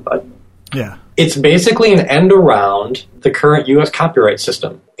anyone, but yeah, it's basically an end around the current U.S. copyright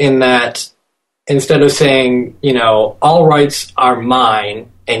system in that instead of saying, all rights are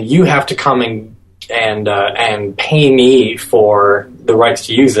mine and you have to come and pay me for the rights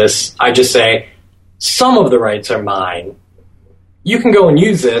to use this, I just say, some of the rights are mine. You can go and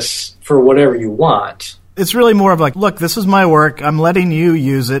use this for whatever you want. It's really more of like, look, this is my work. I'm letting you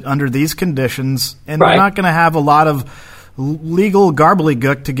use it under these conditions, and right. We're not going to have a lot of legal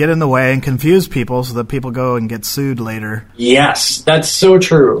garbly-gook to get in the way and confuse people so that people go and get sued later. Yes, that's so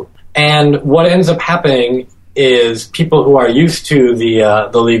true. And what ends up happening is people who are used to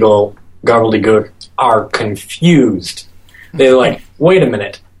the legal gobbledygook are confused. They're like, wait a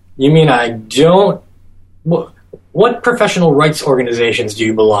minute, you mean I don't... What professional rights organizations do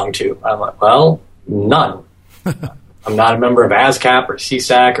you belong to? I'm like, well, none. I'm not a member of ASCAP or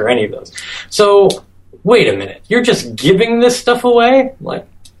CSAC or any of those. So, wait a minute, you're just giving this stuff away? I'm like,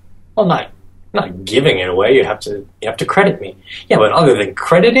 well, not giving it away. You have to credit me. Yeah, but other than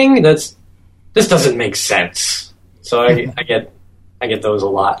crediting, this doesn't make sense. So I get those a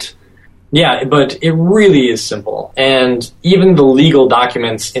lot. Yeah, but it really is simple, and even the legal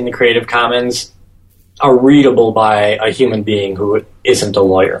documents in the Creative Commons are readable by a human being who isn't a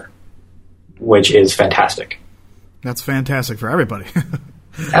lawyer, which is fantastic. That's fantastic for everybody.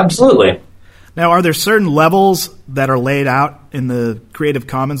 Absolutely. Now, are there certain levels that are laid out in the Creative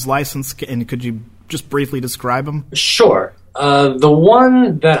Commons license, and could you just briefly describe them? Sure. The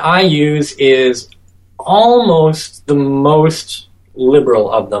one that I use is almost the most liberal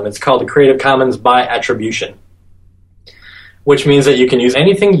of them. It's called the Creative Commons by attribution, which means that you can use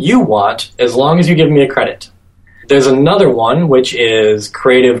anything you want as long as you give me a credit. There's another one, which is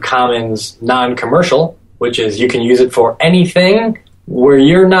Creative Commons non-commercial, which is you can use it for anything where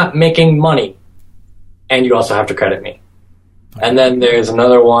you're not making money, and you also have to credit me. And then there's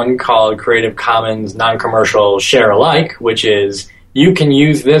another one called Creative Commons non-commercial share alike, which is you can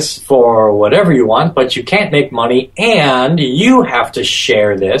use this for whatever you want, but you can't make money, and you have to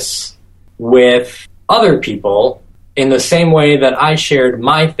share this with other people in the same way that I shared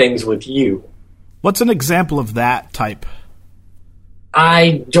my things with you. What's an example of that type?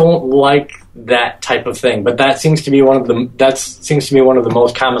 I don't like that type of thing, but that seems to be one of the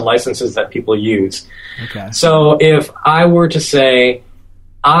most common licenses that people use. Okay. So if I were to say,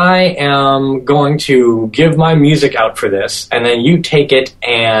 I am going to give my music out for this, and then you take it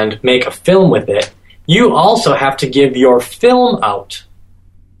and make a film with it, you also have to give your film out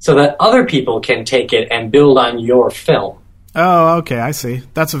so that other people can take it and build on your film. Oh, okay, I see.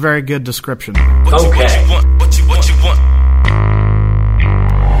 That's a very good description. Okay. What you want?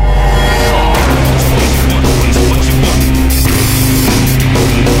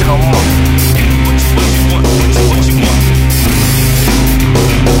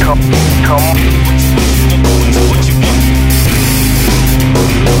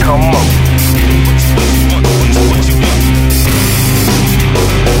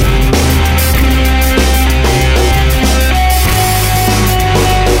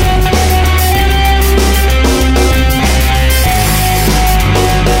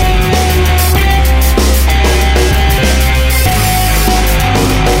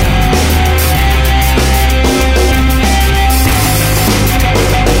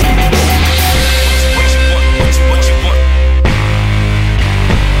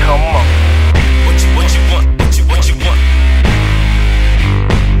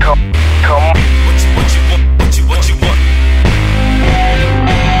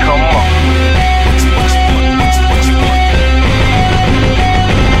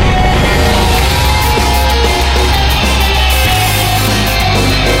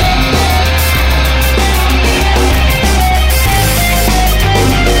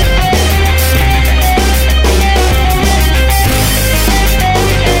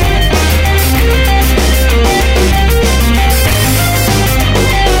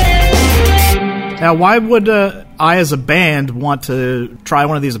 Now, why would I, as a band, want to try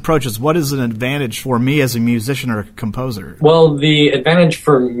one of these approaches? What is an advantage for me as a musician or a composer? Well, the advantage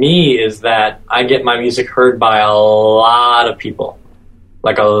for me is that I get my music heard by a lot of people.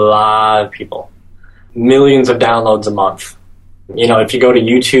 Like a lot of people. Millions of downloads a month. You know, if you go to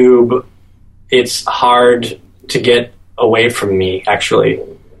YouTube, it's hard to get away from me, actually.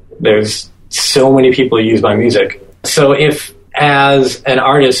 There's so many people who use my music. So if, as an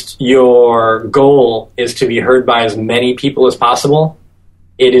artist, your goal is to be heard by as many people as possible,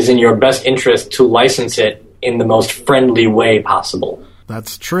 it is in your best interest to license it in the most friendly way possible.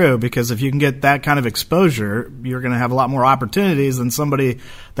 That's true, because if you can get that kind of exposure, you're going to have a lot more opportunities than somebody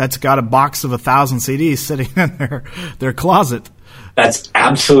that's got a box of 1,000 CDs sitting in their closet. That's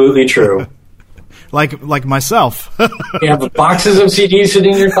absolutely true. like myself. You have boxes of CDs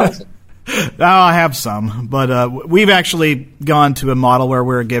sitting in your closet? Oh, I have some, but we've actually gone to a model where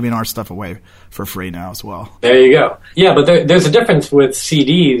we're giving our stuff away for free now as well. There you go. Yeah, but there's a difference with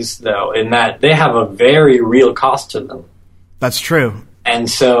CDs, though, in that they have a very real cost to them. That's true. And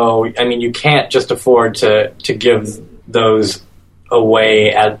so, I mean, you can't just afford to give those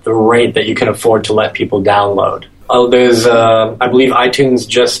away at the rate that you can afford to let people download. There's, I believe iTunes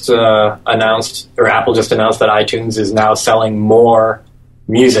just announced, or Apple just announced that iTunes is now selling more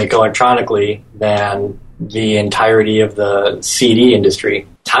music electronically than the entirety of the CD industry.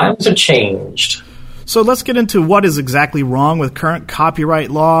 Times have changed. So let's get into what is exactly wrong with current copyright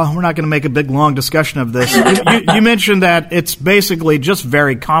law. We're not going to make a big, long discussion of this. You mentioned that it's basically just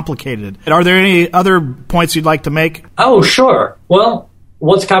very complicated. Are there any other points you'd like to make? Oh, sure. Well,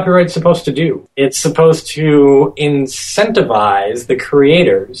 what's copyright supposed to do? It's supposed to incentivize the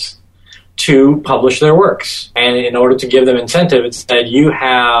creators to publish their works. And in order to give them incentive, it said you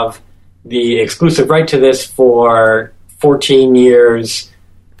have the exclusive right to this for 14 years.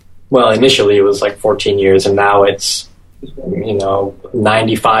 Well, initially it was like 14 years, and now it's,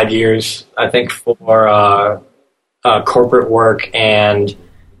 95 years, I think, for corporate work, and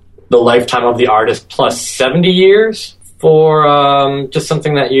the lifetime of the artist plus 70 years for just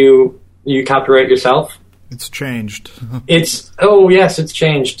something that you copyright yourself. It's changed. Yes, it's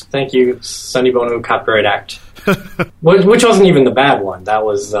changed. Thank you, Sonny Bono Copyright Act. Which wasn't even the bad one. That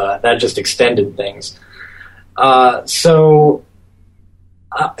was that just extended things.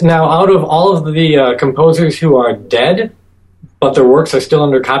 Now, out of all of the composers who are dead, but their works are still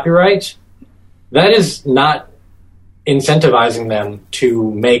under copyright, that is not incentivizing them to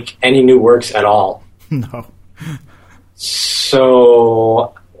make any new works at all. No.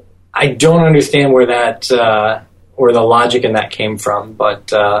 So I don't understand where the logic in that came from, but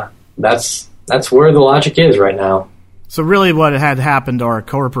that's where the logic is right now. So really what had happened are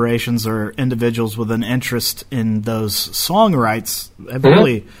corporations or individuals with an interest in those song rights have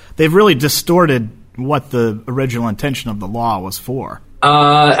they've really distorted what the original intention of the law was for.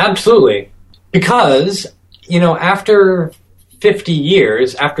 Absolutely. Because, after 50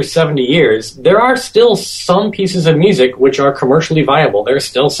 years, after 70 years, there are still some pieces of music which are commercially viable. There are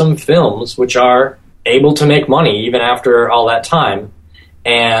still some films which are able to make money even after all that time.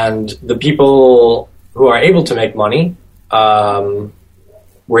 And the people who are able to make money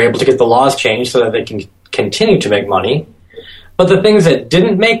were able to get the laws changed so that they can continue to make money. But the things that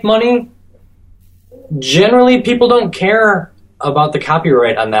didn't make money, generally people don't care about the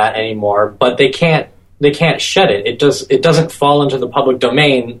copyright on that anymore, but they can't shed it. It doesn't fall into the public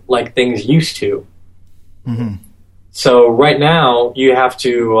domain like things used to. Mm-hmm. So right now you have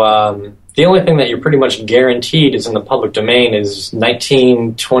to the only thing that you're pretty much guaranteed is in the public domain is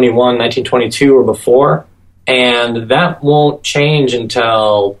 1921, 1922 or before. And that won't change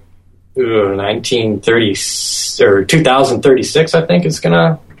until 1930 or 2036, I think, is going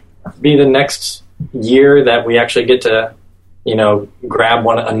to be the next year that we actually get to, grab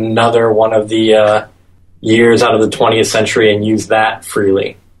another one of the years out of the 20th century and use that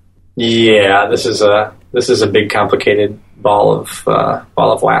freely. Yeah, this is a big, complicated ball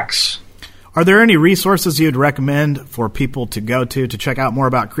of wax. Are there any resources you'd recommend for people to go to check out more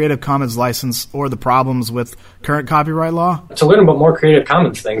about Creative Commons license or the problems with current copyright law? To learn about more Creative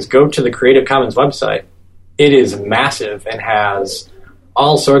Commons things, go to the Creative Commons website. It is massive and has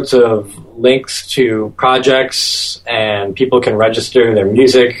all sorts of links to projects, and people can register their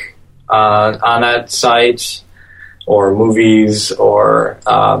music on that site, or movies, or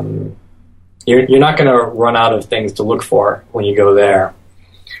you're not going to run out of things to look for when you go there.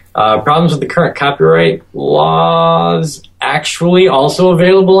 Problems with the current copyright laws actually also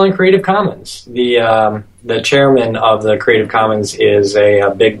available on Creative Commons. The chairman of the Creative Commons is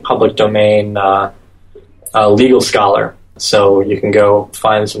a big public domain legal scholar, So you can go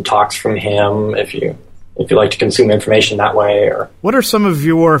find some talks from him if you like to consume information that way. Or what are some of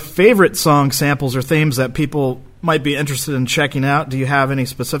your favorite song samples or themes that people might be interested in checking out? Do you have any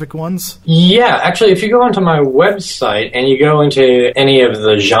specific ones? Yeah, actually, if you go onto my website and you go into any of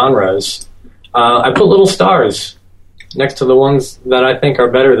the genres, I put little stars next to the ones that I think are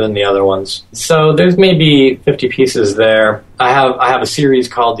better than the other ones. So there's maybe 50 pieces there. I have a series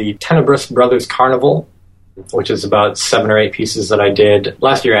called the Tenebrous Brothers Carnival, which is about 7 or 8 pieces that I did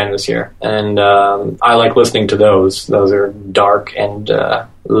last year and this year. And I like listening to those. Those are dark and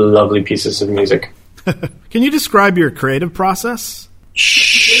lovely pieces of music. Can you describe your creative process?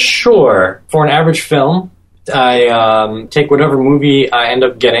 Sure. For an average film, I take whatever movie I end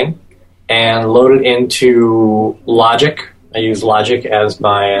up getting and load it into Logic. I use Logic as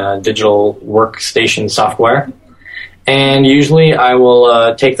my digital workstation software. And usually I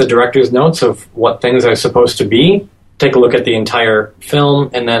will take the director's notes of what things are supposed to be, take a look at the entire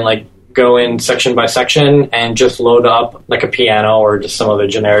film, and then go in section by section and just load up like a piano or just some other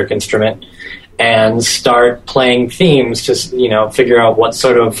generic instrument and start playing themes to figure out what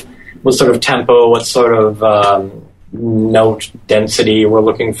sort of tempo, what sort of note density we're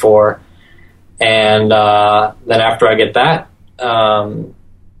looking for. And then after I get that,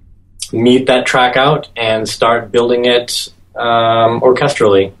 meet that track out and start building it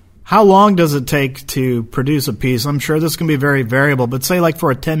orchestrally. How long does it take to produce a piece? I'm sure this can be very variable, but say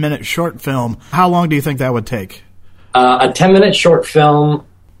for a 10-minute short film, how long do you think that would take? A 10-minute short film,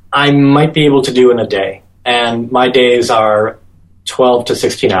 I might be able to do in a day. And my days are 12 to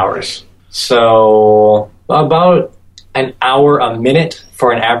 16 hours. So about an hour a minute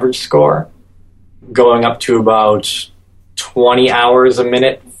for an average score, going up to about 20 hours a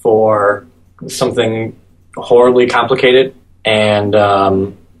minute for something horribly complicated, and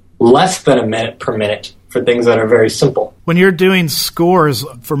less than a minute per minute for things that are very simple. When you're doing scores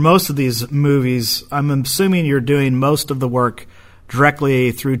for most of these movies, I'm assuming you're doing most of the work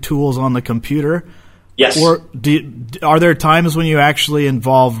directly through tools on the computer. Yes. Or are there times when you actually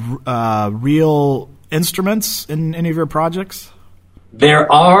involve real instruments in any of your projects?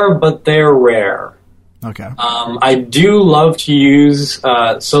 There are, but they're rare. Okay. I do love to use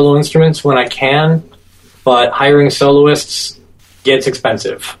solo instruments when I can, but hiring soloists gets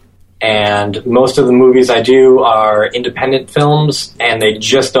expensive. And most of the movies I do are independent films, and they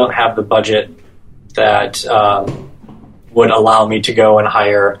just don't have the budget that would allow me to go and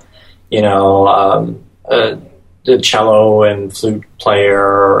hire, a cello and flute player,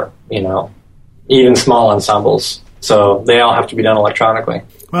 or, even small ensembles. So they all have to be done electronically.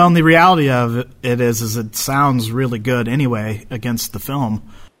 Well, and the reality of it is it sounds really good anyway against the film.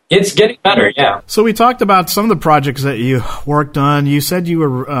 It's getting better, yeah. So we talked about some of the projects that you worked on. You said you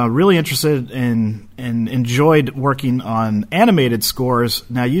were really interested in and enjoyed working on animated scores.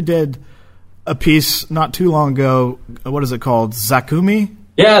 Now, you did a piece not too long ago. What is it called? Zakumi?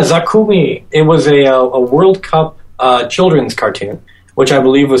 Yeah, Zakumi. It was a World Cup children's cartoon, which I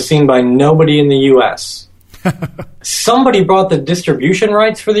believe was seen by nobody in the U.S. Somebody bought the distribution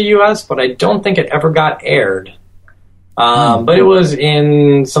rights for the U.S., but I don't think it ever got aired. But it was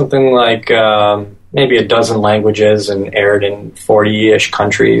in something like maybe a dozen languages and aired in 40-ish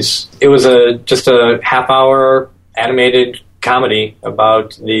countries. It was just a half-hour animated comedy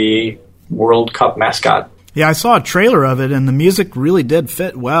about the World Cup mascot. Yeah, I saw a trailer of it, and the music really did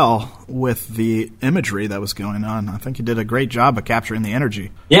fit well with the imagery that was going on. I think you did a great job of capturing the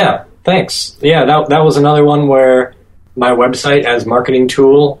energy. Yeah, thanks. Yeah, that was another one where my website as marketing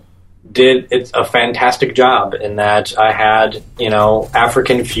tool did a fantastic job in that I had,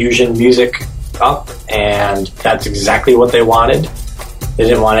 African fusion music up, and that's exactly what they wanted. They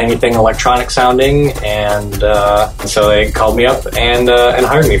didn't want anything electronic sounding, and so they called me up and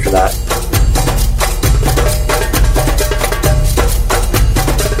hired me for that.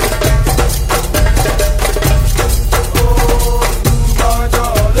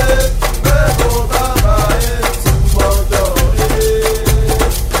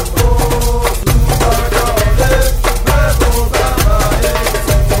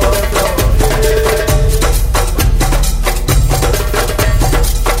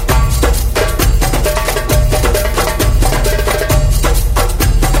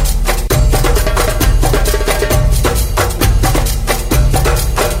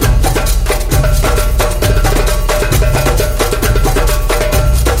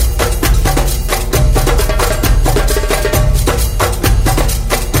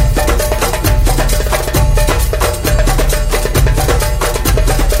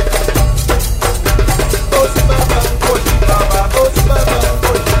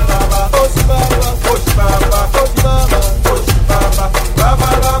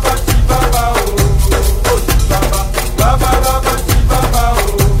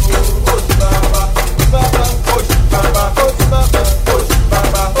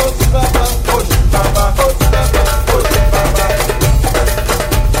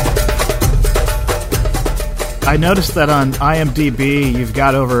 I noticed that on IMDb you've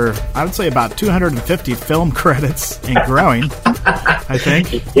got over, I would say, about 250 film credits and growing, I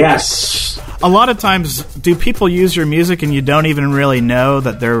think. Yes. A lot of times, do people use your music and you don't even really know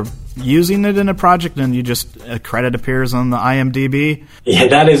that they're using it in a project and you just, a credit appears on the IMDb? Yeah,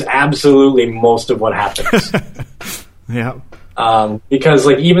 that is absolutely most of what happens. Yeah. Because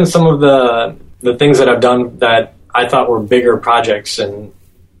like even some of the things that I've done that I thought were bigger projects, and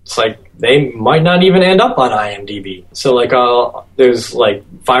it's like they might not even end up on IMDb. So like there's like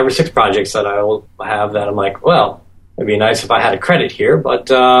 5 or 6 projects that I will have that I'm like, well, it'd be nice if I had a credit here,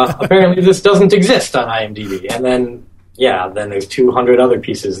 but apparently this doesn't exist on IMDb. And then then there's 200 other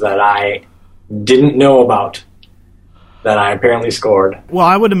pieces that I didn't know about that I apparently scored. Well,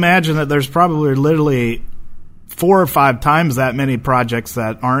 I would imagine that there's probably literally 4 or 5 times that many projects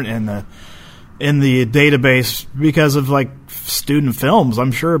that aren't in the database because of like student films.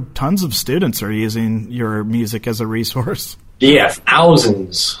 I'm sure tons of students are using your music as a resource. Yeah,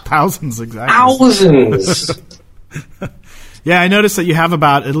 thousands. Thousands, exactly. Thousands. Yeah, I noticed that you have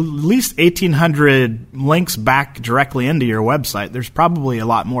about at least 1,800 links back directly into your website. There's probably a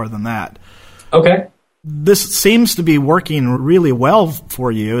lot more than that. Okay. This seems to be working really well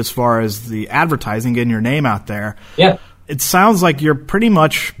for you as far as the advertising, getting your name out there. Yeah. It sounds like you're pretty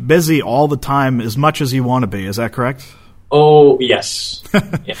much busy all the time as much as you want to be. Is that correct? Oh, yes.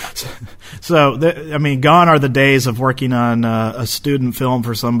 Yeah. So, gone are the days of working on a student film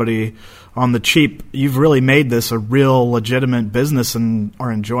for somebody on the cheap. You've really made this a real legitimate business and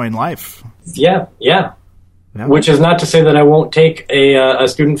are enjoying life. Yeah. Which is not to say that I won't take a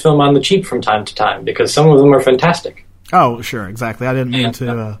student film on the cheap from time to time, because some of them are fantastic. Oh, sure, exactly. I didn't mean to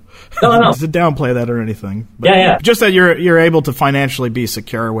No. to downplay that or anything. But Yeah. Just that you're able to financially be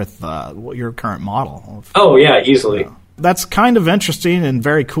secure with your current model. Oh, yeah, easily. That's kind of interesting and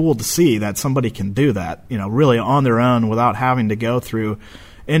very cool to see that somebody can do that, really on their own without having to go through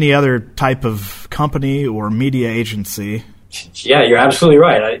any other type of company or media agency. Yeah, you're absolutely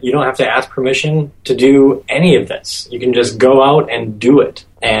right. You don't have to ask permission to do any of this. You can just go out and do it.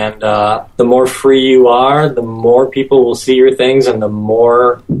 And the more free you are, the more people will see your things and the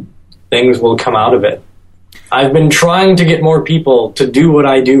more things will come out of it. I've been trying to get more people to do what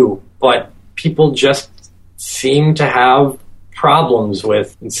I do, but people just seem to have problems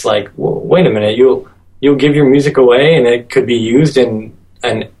with. It's like, well, wait a minute, you'll give your music away and it could be used in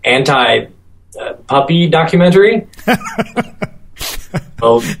an anti-puppy documentary?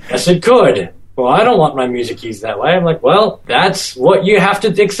 Well, yes, it could. Well, I don't want my music used that way. I'm like, well, that's what you have to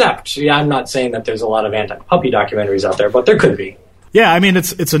accept. Yeah, I'm not saying that there's a lot of anti-puppy documentaries out there, but there could be. Yeah,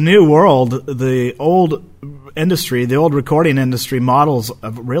 it's a new world. The old industry, the old recording industry models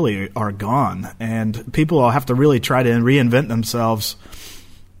really are gone, and people will have to really try to reinvent themselves.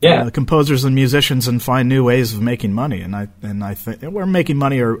 Yeah, the composers and musicians, and find new ways of making money. And I think we're making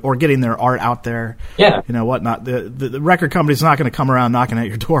money or getting their art out there. Yeah, whatnot. The record company's not going to come around knocking at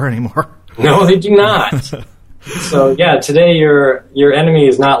your door anymore. No, they do not. So yeah, today your enemy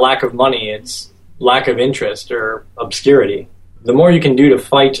is not lack of money; it's lack of interest or obscurity. The more you can do to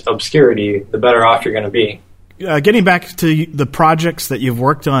fight obscurity, the better off you're going to be. Getting back to the projects that you've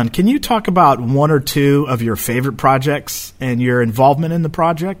worked on, can you talk about 1 or 2 of your favorite projects and your involvement in the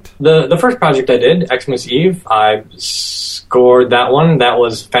project? The first project I did, Xmas Eve, I scored that one. That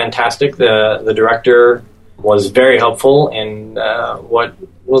was fantastic. The director was very helpful in what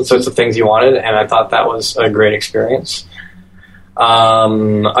sorts of things he wanted, and I thought that was a great experience.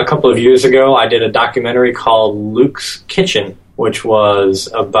 A couple of years ago, I did a documentary called Luke's Kitchen, which was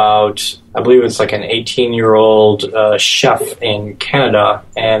about, I believe it's like an 18-year-old chef in Canada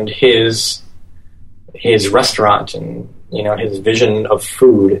and his restaurant and, his vision of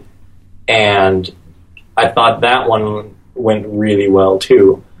food. And I thought that one went really well,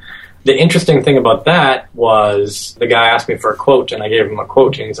 too. The interesting thing about that was the guy asked me for a quote, and I gave him a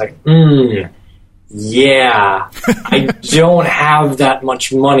quote, and he's like, yeah, I don't have that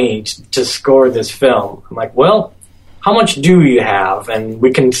much money to score this film. I'm like, well, how much do you have? And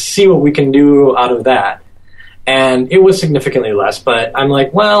we can see what we can do out of that. And it was significantly less, but I'm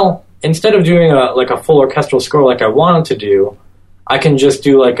like, well, instead of doing a full orchestral score like I wanted to do, I can just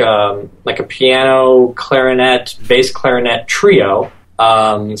do like a piano, clarinet, bass clarinet trio,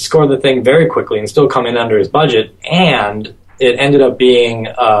 score the thing very quickly and still come in under his budget. And it ended up being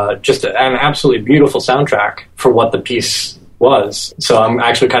just an absolutely beautiful soundtrack for what the piece was. So I'm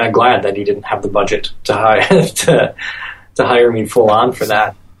actually kind of glad that he didn't have the budget to hire to hire me full on for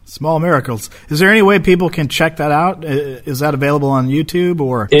that. Small miracles. Is there any way people can check that out? Is that available on YouTube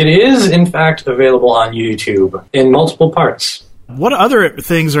or? It is, in fact, available on YouTube in multiple parts. What other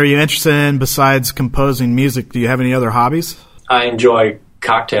things are you interested in besides composing music? Do you have any other hobbies? I enjoy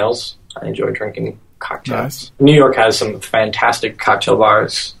cocktails. I enjoy drinking cocktails. Nice. New York has some fantastic cocktail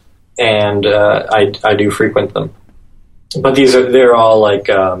bars, and I do frequent them. But they're all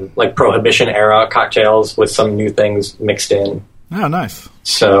like Prohibition era cocktails with some new things mixed in. Oh, nice.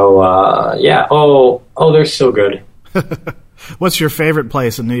 So yeah. Oh, they're so good. What's your favorite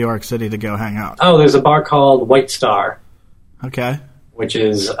place in New York City to go hang out? Oh, there's a bar called White Star. Okay. Which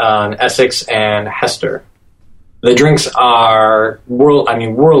is on Essex and Hester. The drinks are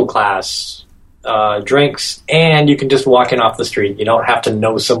world-class drinks, and you can just walk in off the street. You don't have to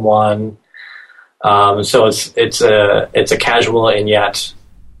know someone. So it's a casual and yet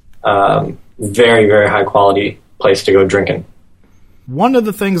very, very high quality place to go drinking. One of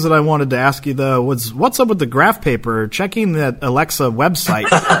the things that I wanted to ask you, though, was what's up with the graph paper? Checking that Alexa website,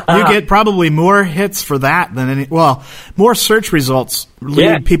 you get probably more hits for that than more search results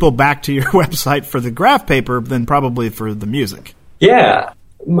lead people back to your website for the graph paper than probably for the music. Yeah.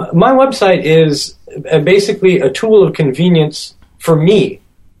 My website is basically a tool of convenience for me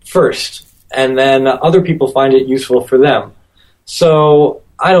first, and then other people find it useful for them. So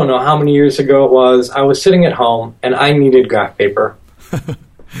I don't know how many years ago it was. I was sitting at home, and I needed graph paper.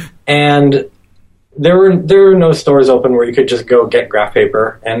 And there were no stores open where you could just go get graph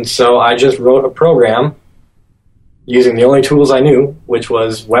paper, and so I just wrote a program using the only tools I knew, which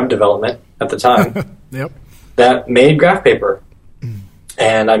was web development at the time. Yep. That made graph paper.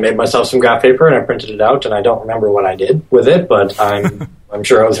 And I made myself some graph paper, and I printed it out, and I don't remember what I did with it, but I'm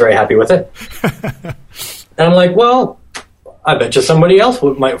sure I was very happy with it. And I'm like, well, I bet you somebody else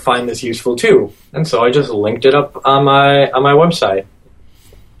might find this useful too. And so I just linked it up on my website.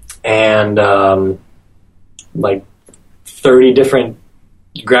 And like 30 different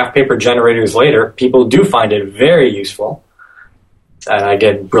graph paper generators later, people do find it very useful. And I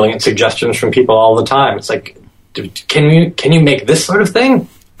get brilliant suggestions from people all the time. It's like, can you make this sort of thing?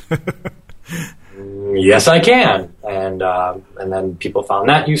 Yes, I can. And then people found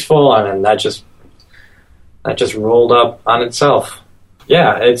that useful, and then that just rolled up on itself.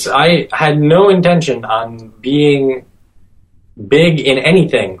 Yeah, I had no intention on being big in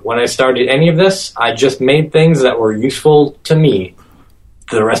anything when I started any of this. I just made things that were useful to me.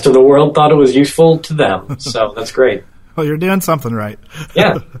 The rest of the world thought it was useful to them, so that's great. Well, you're doing something right.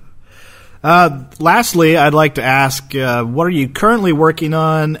 Yeah. Lastly, I'd like to ask, what are you currently working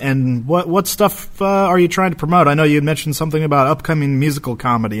on, and what stuff are you trying to promote? I know you mentioned something about upcoming musical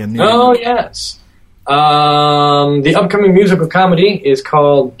comedy in New York. Oh, yes. The upcoming musical comedy is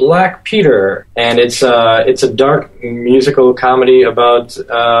called Black Peter, and it's a dark musical comedy about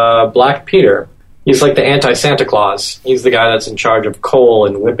Black Peter. He's like the anti-Santa Claus. He's the guy that's in charge of coal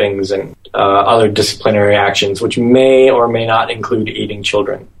and whippings and other disciplinary actions, which may or may not include eating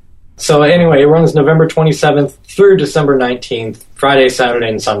children. So anyway, it runs November 27th through December 19th, Friday, Saturday,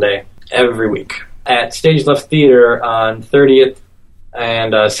 and Sunday, every week, at Stage Left Theater on 30th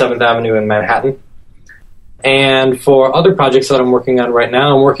and 7th Avenue in Manhattan. And for other projects that I'm working on right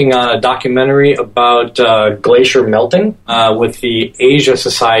now, I'm working on a documentary about glacier melting with the Asia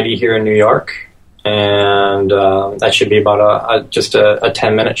Society here in New York. And that should be about just a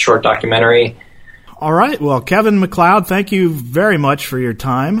 10-minute short documentary. All right. Well, Kevin MacLeod, thank you very much for your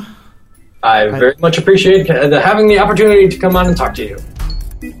time. I very much appreciate having the opportunity to come on and talk to you.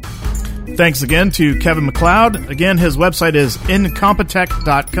 Thanks again to Kevin MacLeod. Again, his website is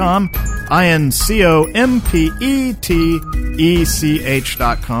incompetech.com,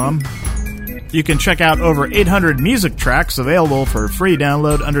 INCOMPETECH.com. You can check out over 800 music tracks available for free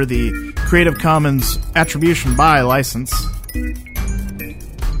download under the Creative Commons Attribution By license.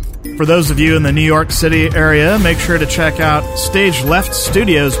 For those of you in the New York City area, make sure to check out Stage Left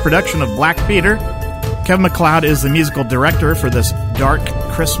Studios' production of Black Peter. Kevin MacLeod is the musical director for this dark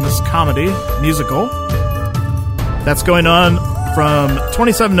Christmas comedy musical. That's going on from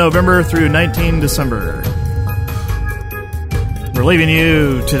 27 November through 19 December. We're leaving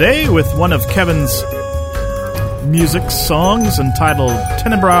you today with one of Kevin's music songs entitled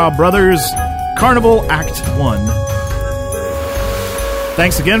Tenenbaum Brothers Carnival Act 1.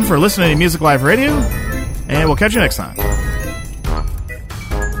 Thanks again for listening to Music Live Radio, and we'll catch you next time.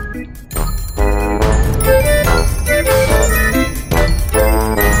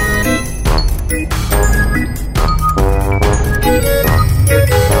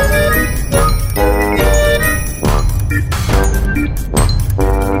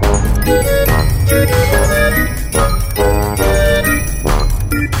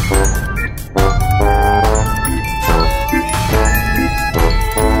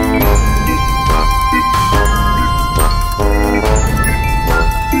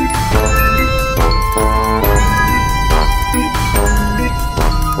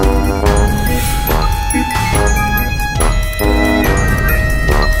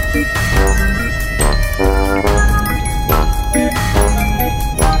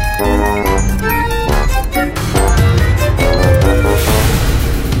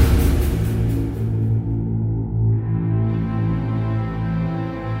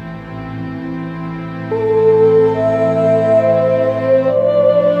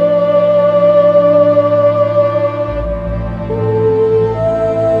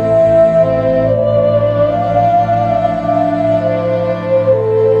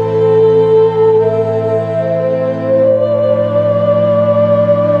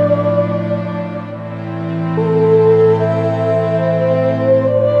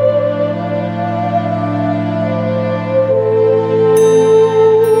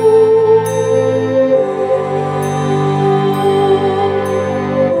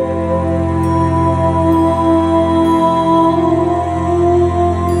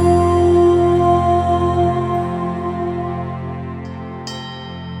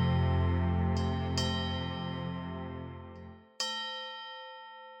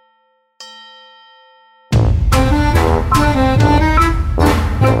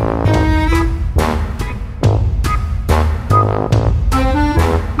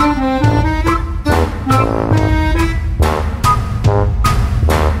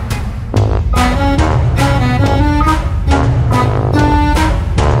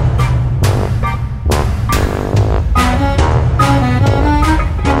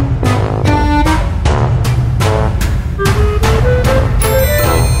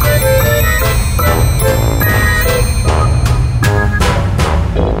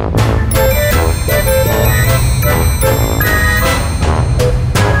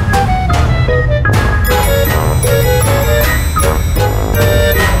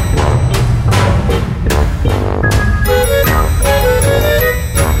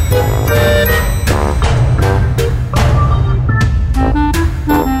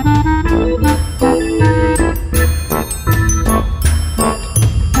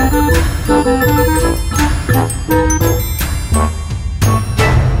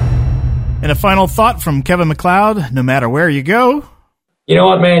 And a final thought from Kevin MacLeod, no matter where you go. You know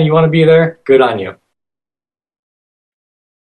what, man? You want to be there? Good on you.